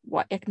about it,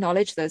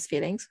 acknowledge those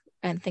feelings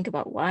and think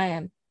about why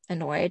I'm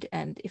annoyed,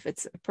 and if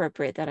it's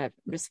appropriate that I'm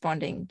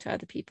responding to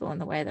other people in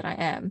the way that I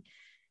am.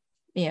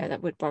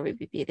 That would probably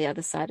be the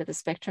other side of the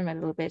spectrum a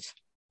little bit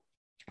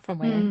from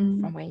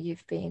where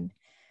you've been.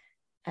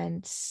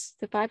 And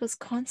the Bible's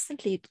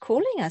constantly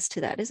calling us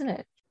to that, isn't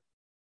it?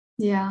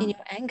 Yeah. In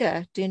your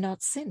anger, do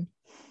not sin.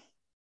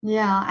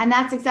 Yeah, and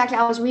that's exactly,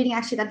 I was reading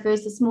actually that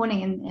verse this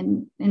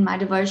morning in my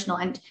devotional,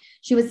 and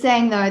she was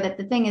saying, though, that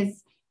the thing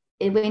is,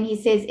 when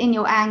he says in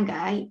your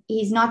anger,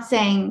 he's not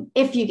saying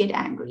if you get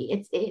angry.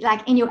 It's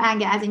like in your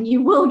anger, as in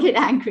you will get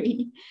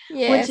angry.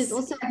 Yes. Which is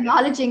also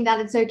acknowledging that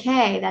it's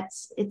okay, that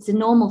it's a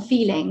normal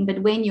feeling,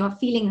 but when you're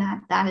feeling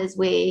that is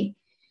where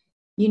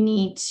you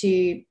need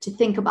to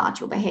think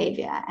about your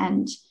behavior.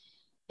 And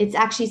it's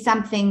actually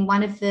something,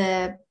 one of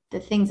the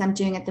things I'm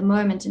doing at the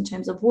moment in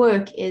terms of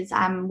work is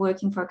I'm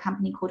working for a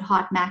company called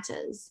Heart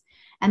Matters.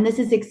 And this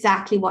is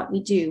exactly what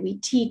we do. We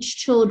teach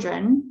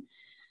children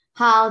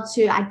how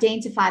to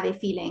identify their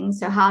feelings.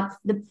 So how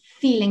the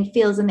feeling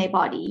feels in their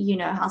body,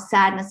 how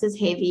sadness is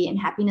heavy and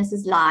happiness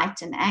is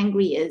light and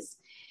angry is,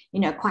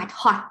 quite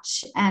hot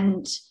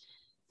and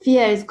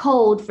fear is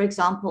cold, for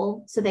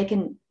example, so they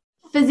can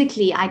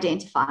physically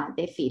identify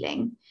their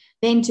feeling,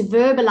 then to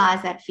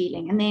verbalize that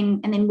feeling, and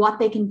then what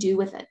they can do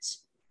with it.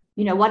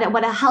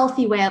 What a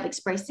healthy way of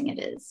expressing it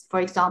is. For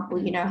example,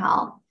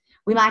 how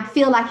we might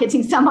feel like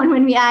hitting someone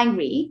when we're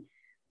angry,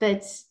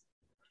 but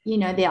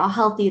they are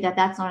healthy,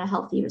 that's not a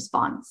healthy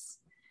response,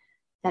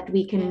 that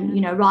we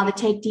can rather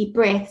take deep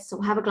breaths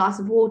or have a glass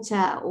of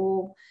water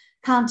or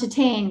count to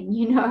 10,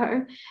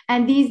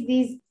 and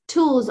these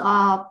tools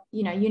are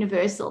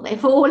universal. They're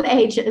for all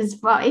ages,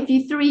 for if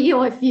you're 3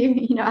 or if you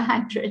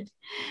 100.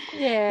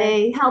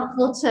 They're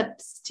helpful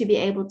tips to be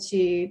able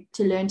to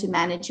learn to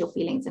manage your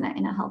feelings in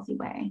a healthy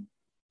way.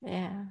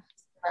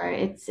 So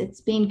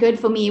it's been good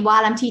for me.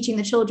 While I'm teaching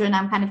the children,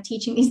 I'm kind of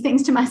teaching these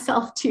things to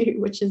myself too,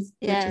 which has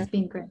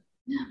been great.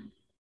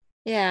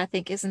 I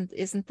think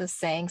isn't the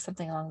saying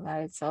something along the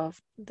lines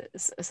of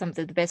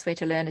the best way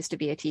to learn is to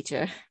be a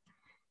teacher?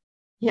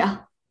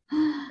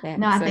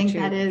 I think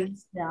true. That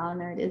is,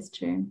 it is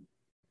true.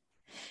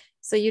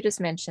 So you just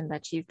mentioned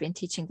that you've been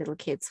teaching little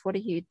kids. What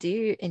do you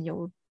do in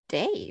your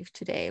day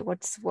today?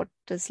 What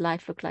does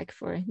life look like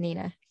for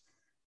Nina?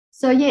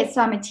 So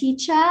I'm a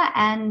teacher,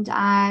 and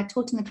I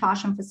taught in the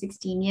classroom for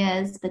 16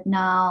 years, but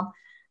now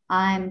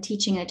I'm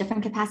teaching in a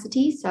different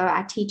capacity. So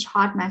I teach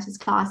Heart Matters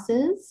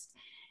classes,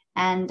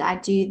 and I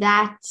do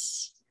that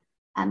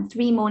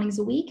 3 mornings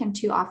a week and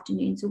 2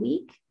 afternoons a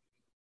week.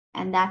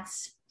 And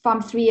that's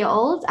from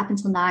 3-year-olds up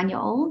until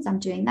 9-year-olds. I'm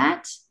doing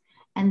that.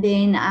 And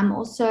then I'm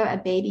also a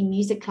baby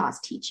music class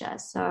teacher.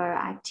 So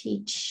I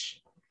teach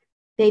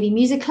baby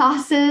music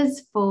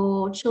classes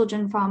for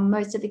children from,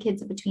 most of the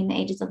kids are between the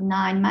ages of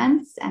 9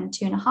 months and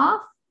 2.5.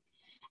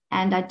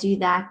 And I do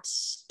that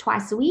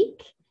twice a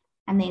week.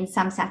 And then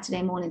some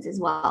Saturday mornings as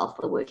well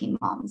for the working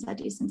moms. I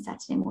do some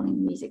Saturday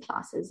morning music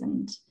classes.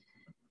 And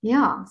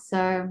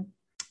so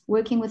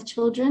working with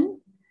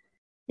children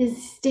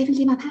is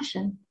definitely my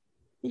passion.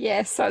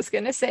 Yes, I was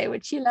going to say,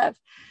 which you love.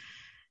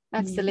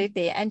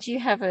 Absolutely. And you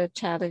have a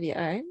child of your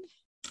own?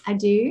 I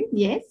do,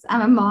 yes.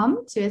 I'm a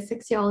mom to a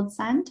 6-year-old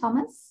son,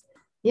 Thomas.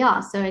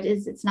 So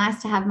it's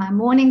nice to have my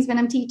mornings when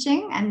I'm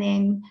teaching, and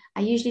then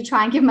I usually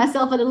try and give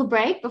myself a little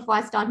break before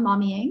I start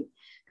mommying,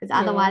 because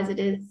otherwise it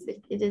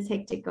is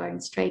hectic going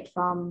straight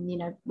from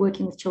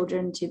working with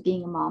children to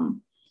being a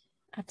mom.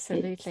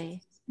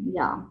 Absolutely.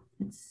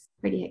 It's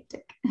pretty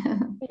hectic.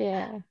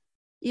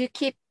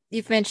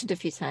 You've mentioned a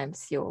few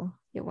times your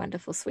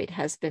wonderful sweet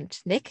husband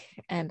Nick,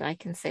 and I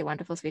can say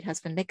wonderful sweet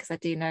husband Nick because I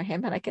do know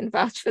him and I can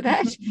vouch for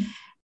that.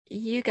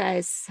 You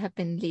guys have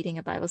been leading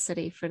a Bible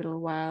study for a little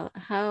while.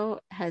 How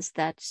has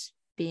that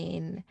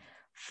been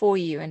for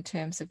you in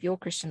terms of your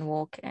Christian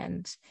walk,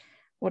 and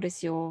what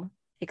is your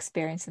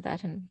experience of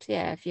that? And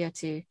if you had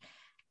to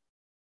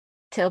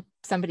tell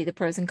somebody the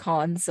pros and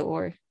cons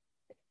or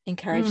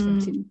encourage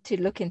them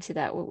to look into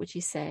that, what would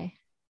you say?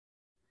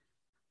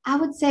 I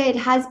would say it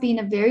has been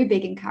a very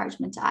big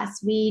encouragement to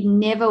us. We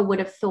never would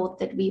have thought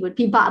that we would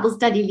be Bible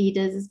study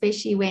leaders,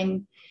 especially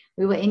when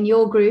we were in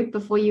your group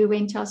before you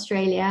went to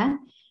Australia.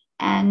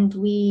 and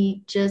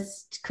we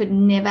just could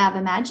never have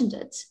imagined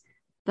it.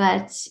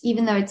 But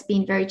even though it's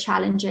been very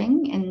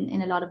challenging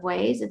in a lot of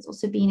ways, it's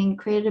also been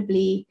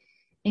incredibly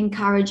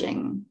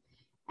encouraging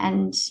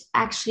and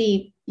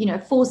actually,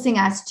 forcing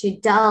us to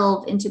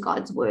delve into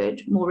God's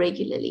word more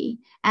regularly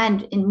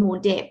and in more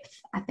depth,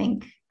 I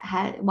think,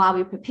 while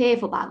we prepare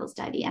for Bible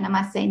study. And I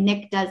must say,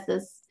 Nick does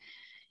this.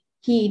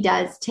 He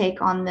does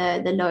take on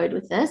the load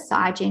with this. So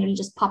I generally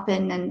just pop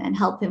in and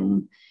help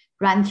him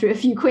run through a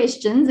few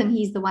questions, and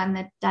he's the one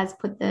that does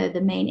put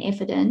the main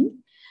effort in.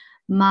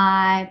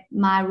 My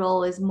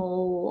role is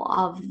more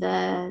of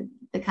the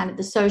kind of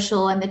the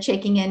social and the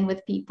checking in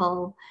with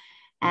people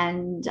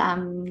and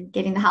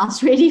getting the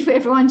house ready for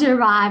everyone to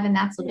arrive and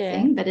that sort of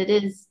thing. But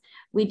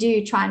we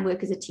do try and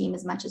work as a team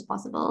as much as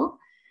possible.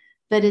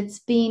 But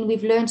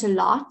we've learned a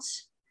lot,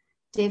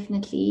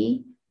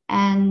 definitely.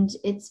 And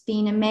it's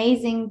been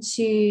amazing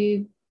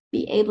to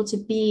be able to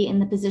be in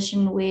the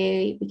position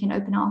where we can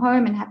open our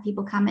home and have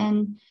people come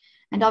in.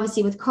 And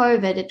obviously with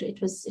COVID,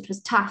 it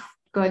was tough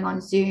going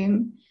on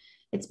Zoom.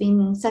 It's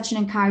been such an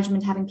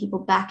encouragement having people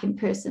back in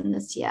person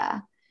this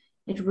year.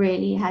 It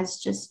really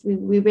has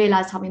we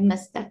realized how we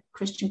missed that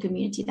Christian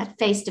community, that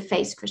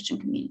face-to-face Christian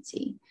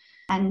community.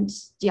 And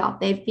yeah,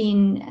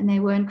 they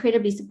were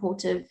incredibly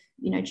supportive.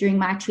 During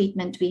my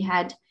treatment, we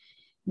had,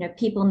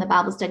 people in the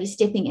Bible study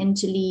stepping in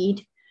to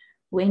lead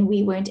when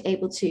we weren't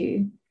able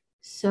to.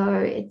 So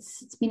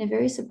it's been a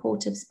very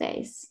supportive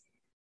space.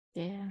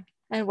 Yeah.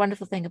 And a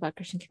wonderful thing about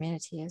Christian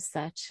community is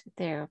that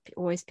there are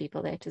always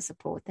people there to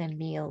support their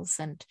meals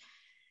and,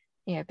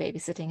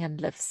 babysitting and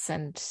lifts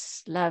and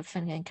love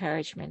and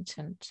encouragement.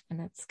 And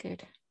that's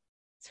good.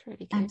 It's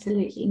really good.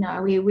 Absolutely.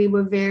 No, we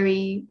were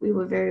very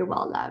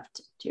well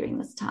loved during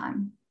this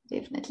time,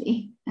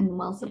 definitely, and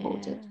well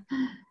supported.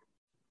 Yeah.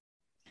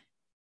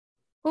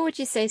 What would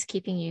you say is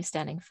keeping you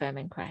standing firm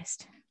in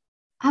Christ?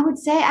 I would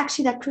say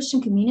actually that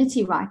Christian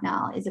community right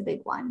now is a big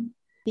one.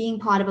 Being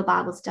part of a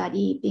Bible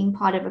study, being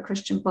part of a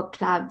Christian book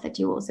club that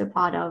you're also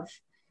part of,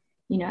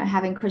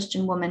 having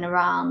Christian women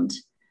around,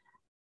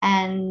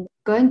 and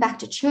going back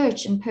to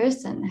church in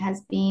person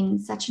has been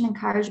such an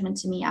encouragement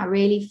to me. I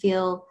really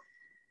feel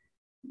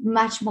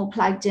much more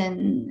plugged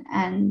in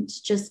and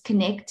just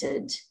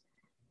connected.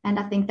 And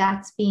I think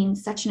that's been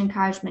such an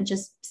encouragement,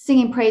 just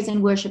singing praise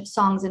and worship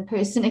songs in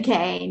person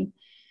again.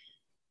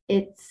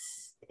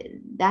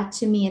 That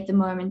to me at the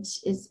moment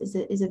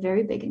is a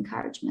very big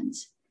encouragement.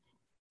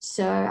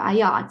 So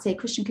I'd say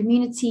Christian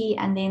community,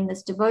 and then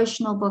this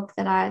devotional book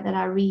that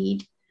I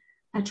read,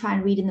 I try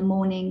and read in the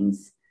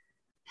mornings,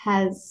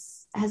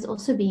 has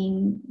also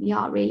been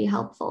really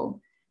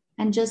helpful.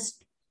 And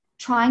just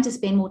trying to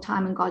spend more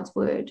time in God's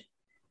word,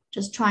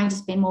 just trying to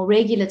spend more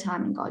regular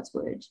time in God's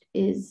word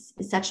is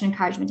such an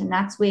encouragement. And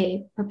that's where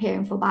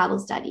preparing for Bible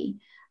study,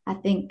 I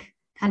think,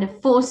 kind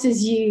of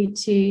forces you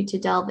to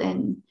delve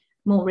in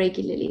more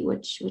regularly,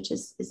 which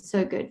is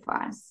so good for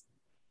us.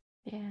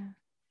 Yeah,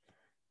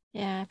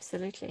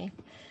 absolutely.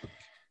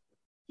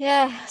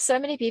 Yeah, so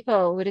many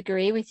people would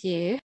agree with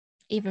you,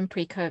 even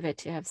pre-COVID,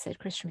 to have said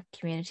Christian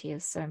community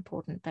is so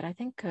important. But I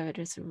think COVID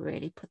has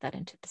really put that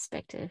into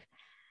perspective.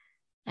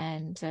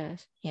 And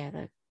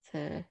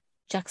the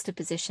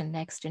juxtaposition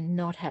next to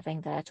not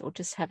having that, or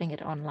just having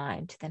it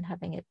online, to then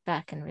having it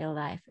back in real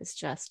life, is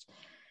just,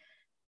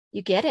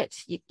 you get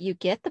it. You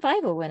get the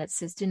Bible when it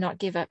says, do not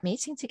give up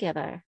meeting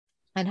together,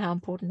 and how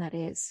important that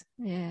is.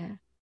 Yeah.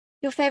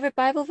 Your favorite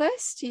Bible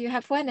verse? Do you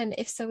have one? And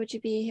if so, would you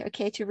be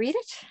okay to read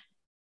it?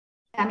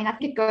 I mean, I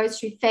think it goes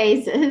through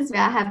phases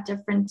where I have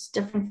different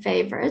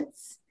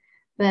favorites.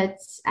 But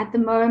at the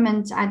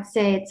moment, I'd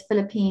say it's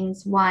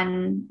Philippians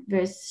 1,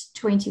 verse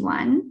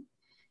 21.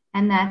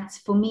 And that's,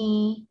 for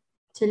me,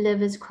 to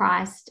live as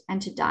Christ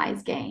and to die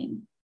as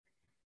gain.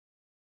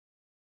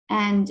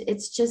 And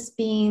it's just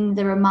been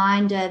the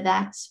reminder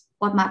that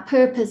what my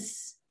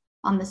purpose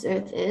on this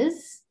earth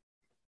is,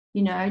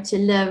 to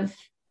live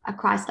a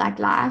Christ-like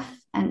life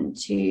and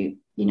to,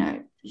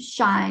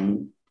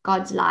 shine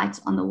God's light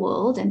on the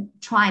world and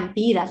try and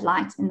be that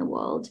light in the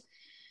world.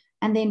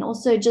 And then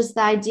also just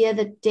the idea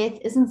that death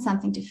isn't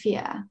something to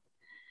fear.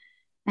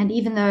 And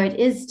even though it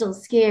is still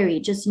scary,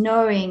 just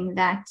knowing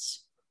that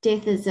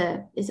death is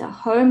a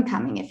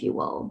homecoming, if you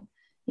will.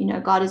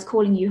 God is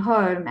calling you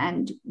home,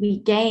 and we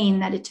gain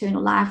that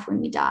eternal life when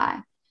we die.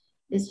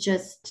 Is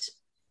just,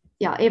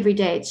 every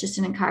day it's just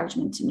an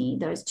encouragement to me,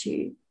 those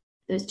two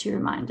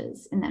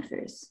reminders in that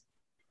verse.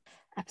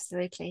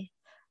 Absolutely.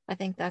 I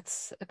think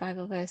that's a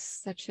Bible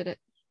verse that should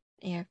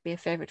be a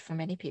favorite for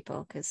many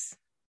people, because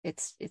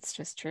it's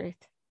just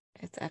truth.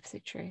 It's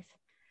absolute truth.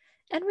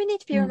 And we need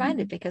to be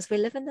reminded, because we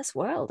live in this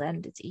world,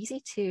 and it's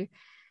easy to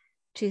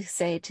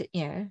say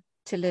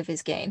to live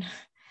is gain,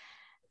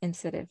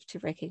 instead of to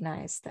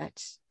recognize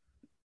that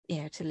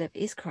to live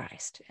is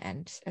Christ.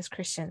 And as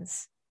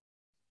Christians,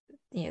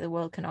 the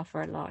world can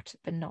offer a lot,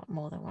 but not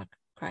more than what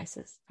Christ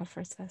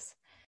offers us.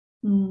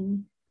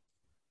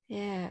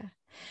 Yeah.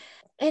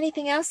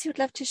 Anything else you'd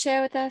love to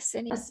share with us?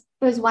 I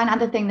suppose one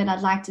other thing that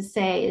I'd like to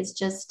say is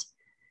just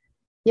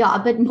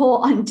a bit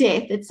more on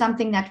death. It's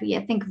something that we,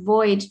 I think,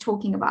 avoid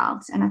talking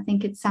about. And I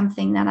think it's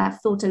something that I've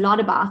thought a lot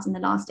about in the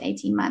last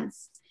 18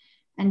 months,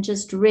 and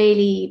just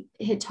really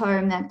hit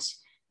home that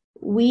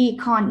we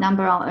can't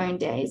number our own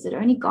days, that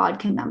only God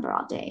can number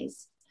our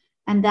days.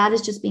 And that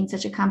has just been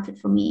such a comfort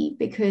for me,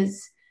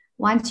 because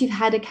once you've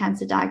had a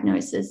cancer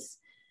diagnosis,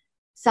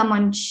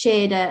 someone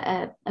shared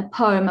a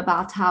poem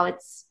about how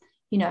it's,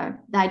 the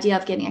idea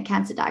of getting a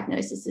cancer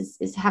diagnosis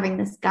is having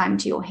this gun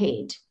to your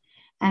head,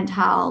 and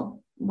how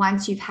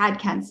once you've had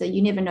cancer,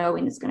 you never know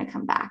when it's going to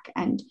come back.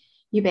 And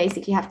you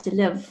basically have to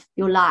live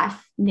your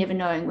life never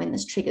knowing when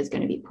this trigger is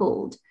going to be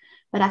pulled.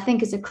 But I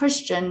think as a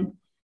Christian,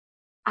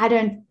 I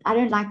don't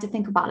like to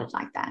think about it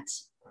like that.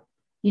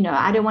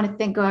 I don't want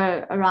to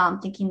go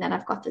around thinking that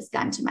I've got this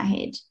gun to my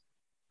head.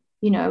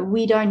 We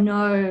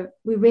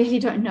really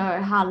don't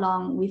know how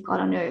long we've got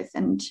on earth.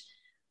 And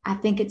I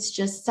think it's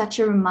just such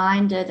a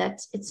reminder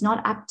that it's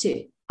not up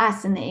to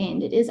us in the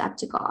end, it is up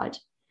to God.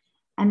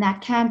 And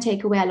that can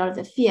take away a lot of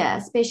the fear,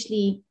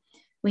 especially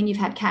when you've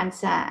had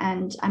cancer.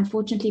 And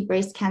unfortunately,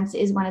 breast cancer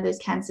is one of those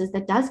cancers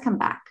that does come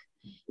back.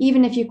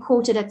 Even if you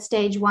caught it at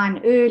stage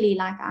 1 early,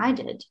 like I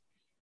did,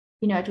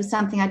 it was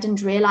something I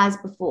didn't realize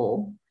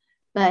before.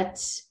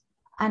 But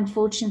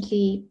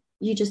unfortunately,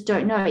 you just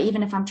don't know.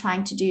 Even if I'm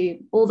trying to do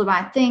all the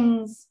right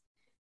things,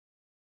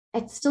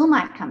 it still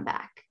might come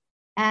back.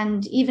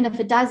 And even if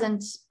it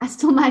doesn't, I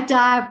still might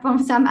die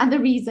from some other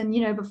reason,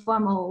 before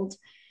I'm old.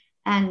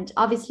 And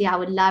obviously, I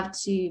would love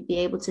to be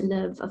able to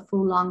live a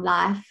full, long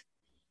life,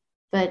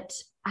 but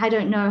I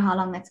don't know how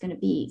long that's going to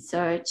be.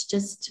 So it's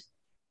just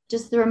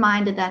the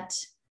reminder that,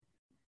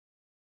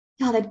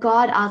 that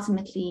God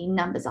ultimately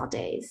numbers our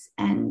days.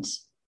 And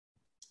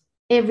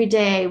every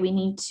day we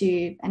need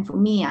to, and for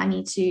me, I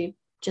need to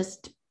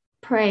just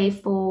pray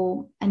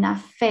for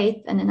enough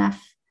faith and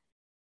enough,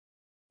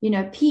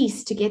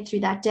 peace to get through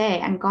that day.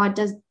 And God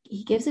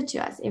He gives it to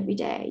us every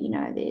day.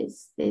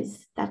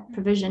 There's that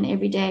provision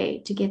every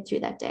day to get through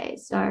that day.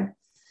 So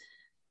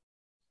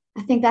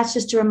I think that's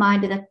just a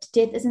reminder that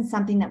death isn't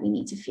something that we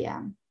need to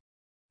fear,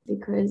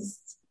 because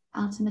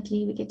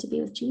ultimately we get to be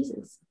with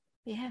Jesus.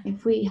 Yeah.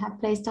 If we have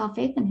placed our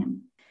faith in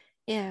Him.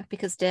 Yeah,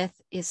 because death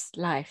is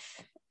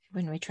life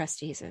when we trust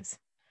Jesus.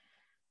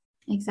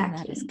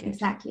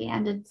 Exactly.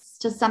 And it's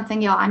just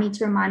something, I need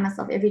to remind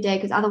myself every day,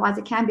 because otherwise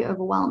it can be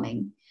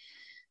overwhelming.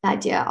 The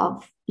idea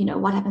of,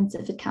 what happens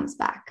if it comes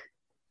back?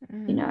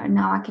 And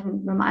now I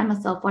can remind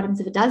myself, what happens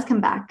if it does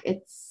come back?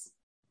 It's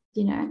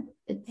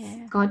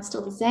God's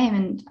still the same,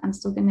 and I'm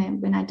still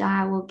when I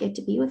die, I will get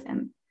to be with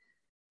Him.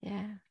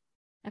 Yeah,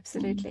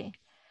 absolutely.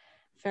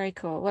 Very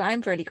cool. Well,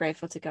 I'm really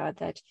grateful to God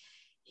that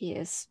He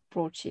has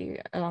brought you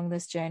along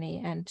this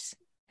journey and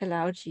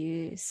allowed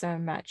you so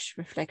much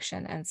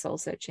reflection and soul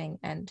searching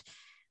and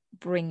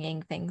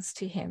bringing things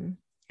to Him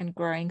and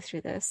growing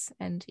through this.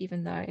 And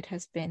even though it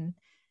has been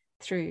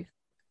through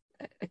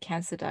a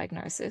cancer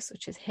diagnosis,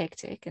 which is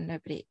hectic and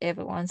nobody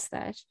ever wants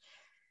that,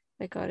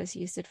 but God has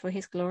used it for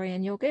His glory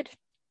and your good.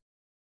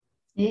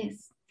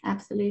 Yes,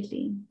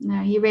 absolutely.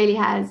 No, He really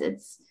has.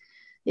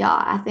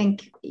 I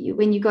think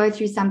when you go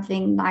through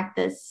something like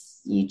this,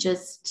 you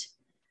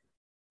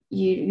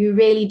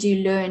really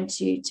do learn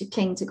to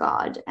cling to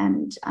God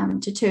and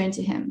to turn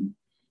to Him.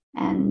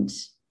 And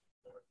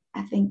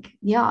I think,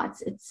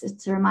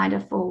 it's a reminder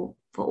for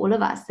all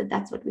of us that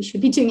that's what we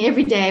should be doing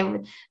every day,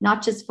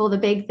 not just for the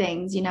big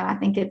things. I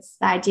think it's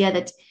the idea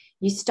that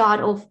you start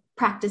off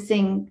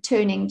practicing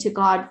turning to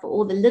God for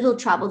all the little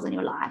troubles in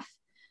your life.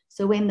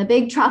 So when the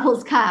big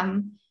troubles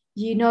come,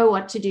 you know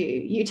what to do.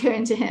 You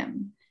turn to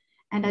Him.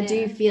 And I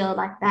do feel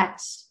like that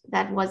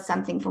was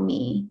something for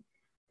me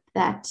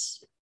that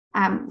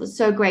I was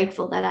so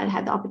grateful that I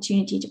had the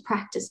opportunity to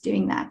practice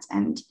doing that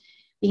and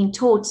being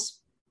taught,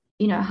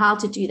 how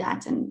to do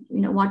that and,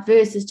 what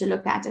verses to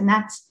look at. And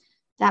that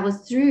was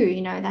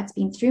through, that's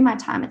been through my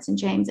time at St.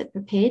 James that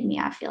prepared me,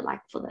 I feel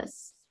like, for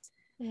this,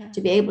 to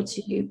be able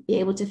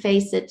to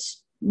face it,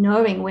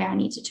 knowing where I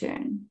need to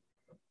turn.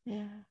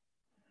 Yeah.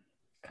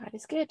 God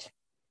is good.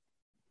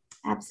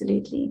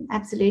 Absolutely.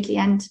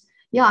 And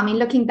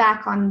looking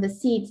back on the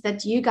seeds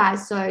that you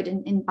guys sowed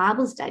in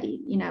Bible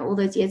study, all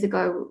those years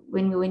ago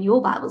when we were in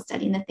your Bible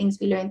study, and the things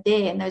we learned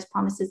there and those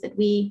promises that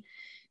we,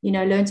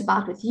 learned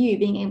about with you,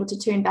 being able to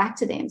turn back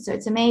to them. So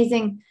it's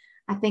amazing,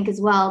 I think, as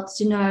well,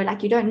 to know,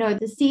 like, you don't know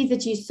the seeds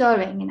that you're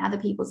sowing in other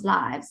people's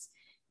lives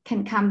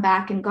can come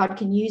back and God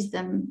can use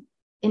them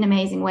in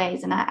amazing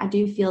ways. And I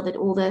do feel that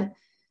all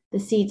the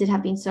seeds that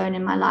have been sown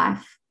in my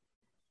life,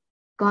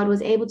 God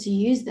was able to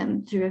use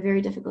them through a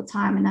very difficult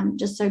time. And I'm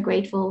just so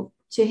grateful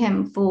to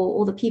Him for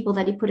all the people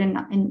that He put in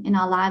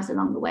our lives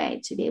along the way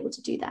to be able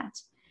to do that.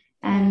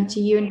 And to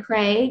you and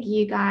Craig,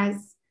 you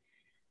guys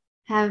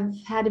have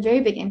had a very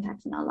big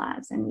impact in our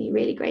lives. And we're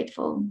really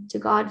grateful to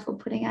God for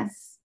putting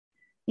us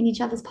in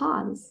each other's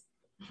paths.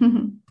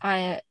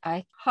 I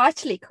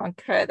heartily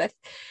concur that.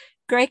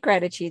 Great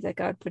gratitude that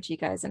God put you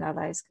guys in our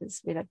lives,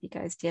 because we love you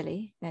guys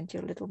dearly, and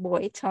your little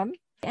boy, Tom.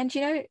 And,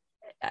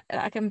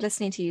 like, I'm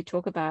listening to you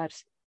talk about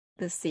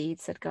the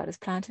seeds that God has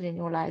planted in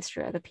your lives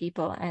through other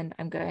people, and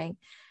I'm going,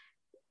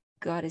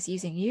 God is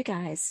using you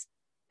guys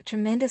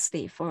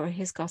tremendously for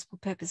his gospel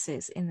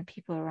purposes in the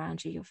people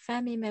around you, your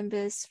family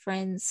members,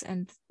 friends,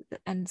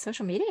 and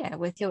social media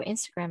with your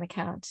Instagram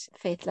account,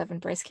 Faith, Love, and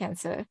Breast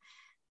Cancer.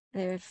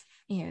 There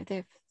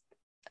are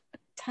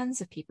tons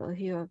of people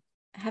who are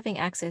having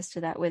access to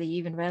that, whether you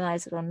even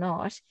realize it or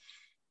not,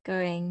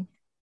 going,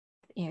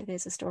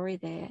 there's a story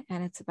there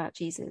and it's about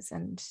Jesus,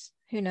 and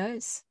who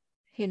knows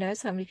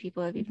how many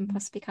people have even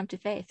possibly come to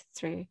faith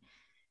through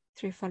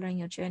following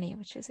your journey,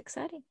 which is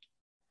exciting.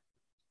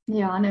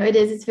 Yeah, no, it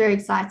is. It's very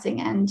exciting.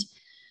 And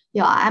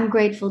yeah, I'm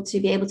grateful to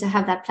be able to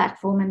have that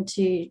platform and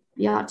to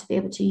be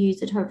able to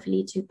use it,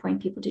 hopefully, to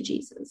point people to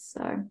Jesus.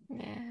 So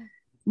yeah.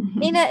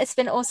 Nina, it's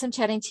been awesome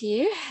chatting to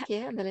you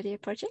here on the Lydia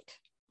Project.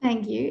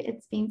 Thank you.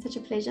 It's been such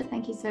a pleasure.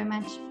 Thank you so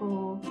much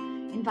for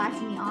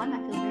inviting me on. I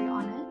feel very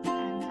honored,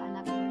 and I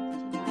love the work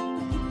that you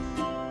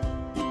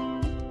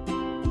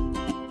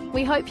guys do.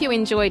 We hope you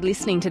enjoyed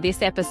listening to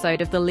this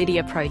episode of the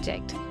Lydia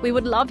Project. We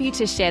would love you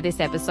to share this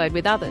episode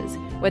with others,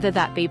 whether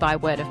that be by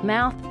word of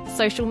mouth,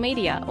 social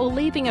media, or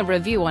leaving a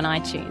review on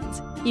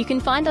iTunes. You can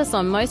find us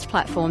on most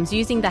platforms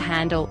using the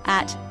handle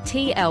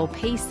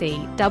 @TLPCWCW.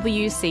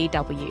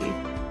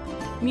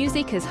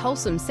 Music is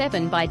Wholesome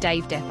 7 by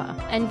Dave Depper,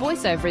 and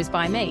voiceover is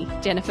by me,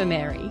 Jennifer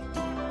Mary.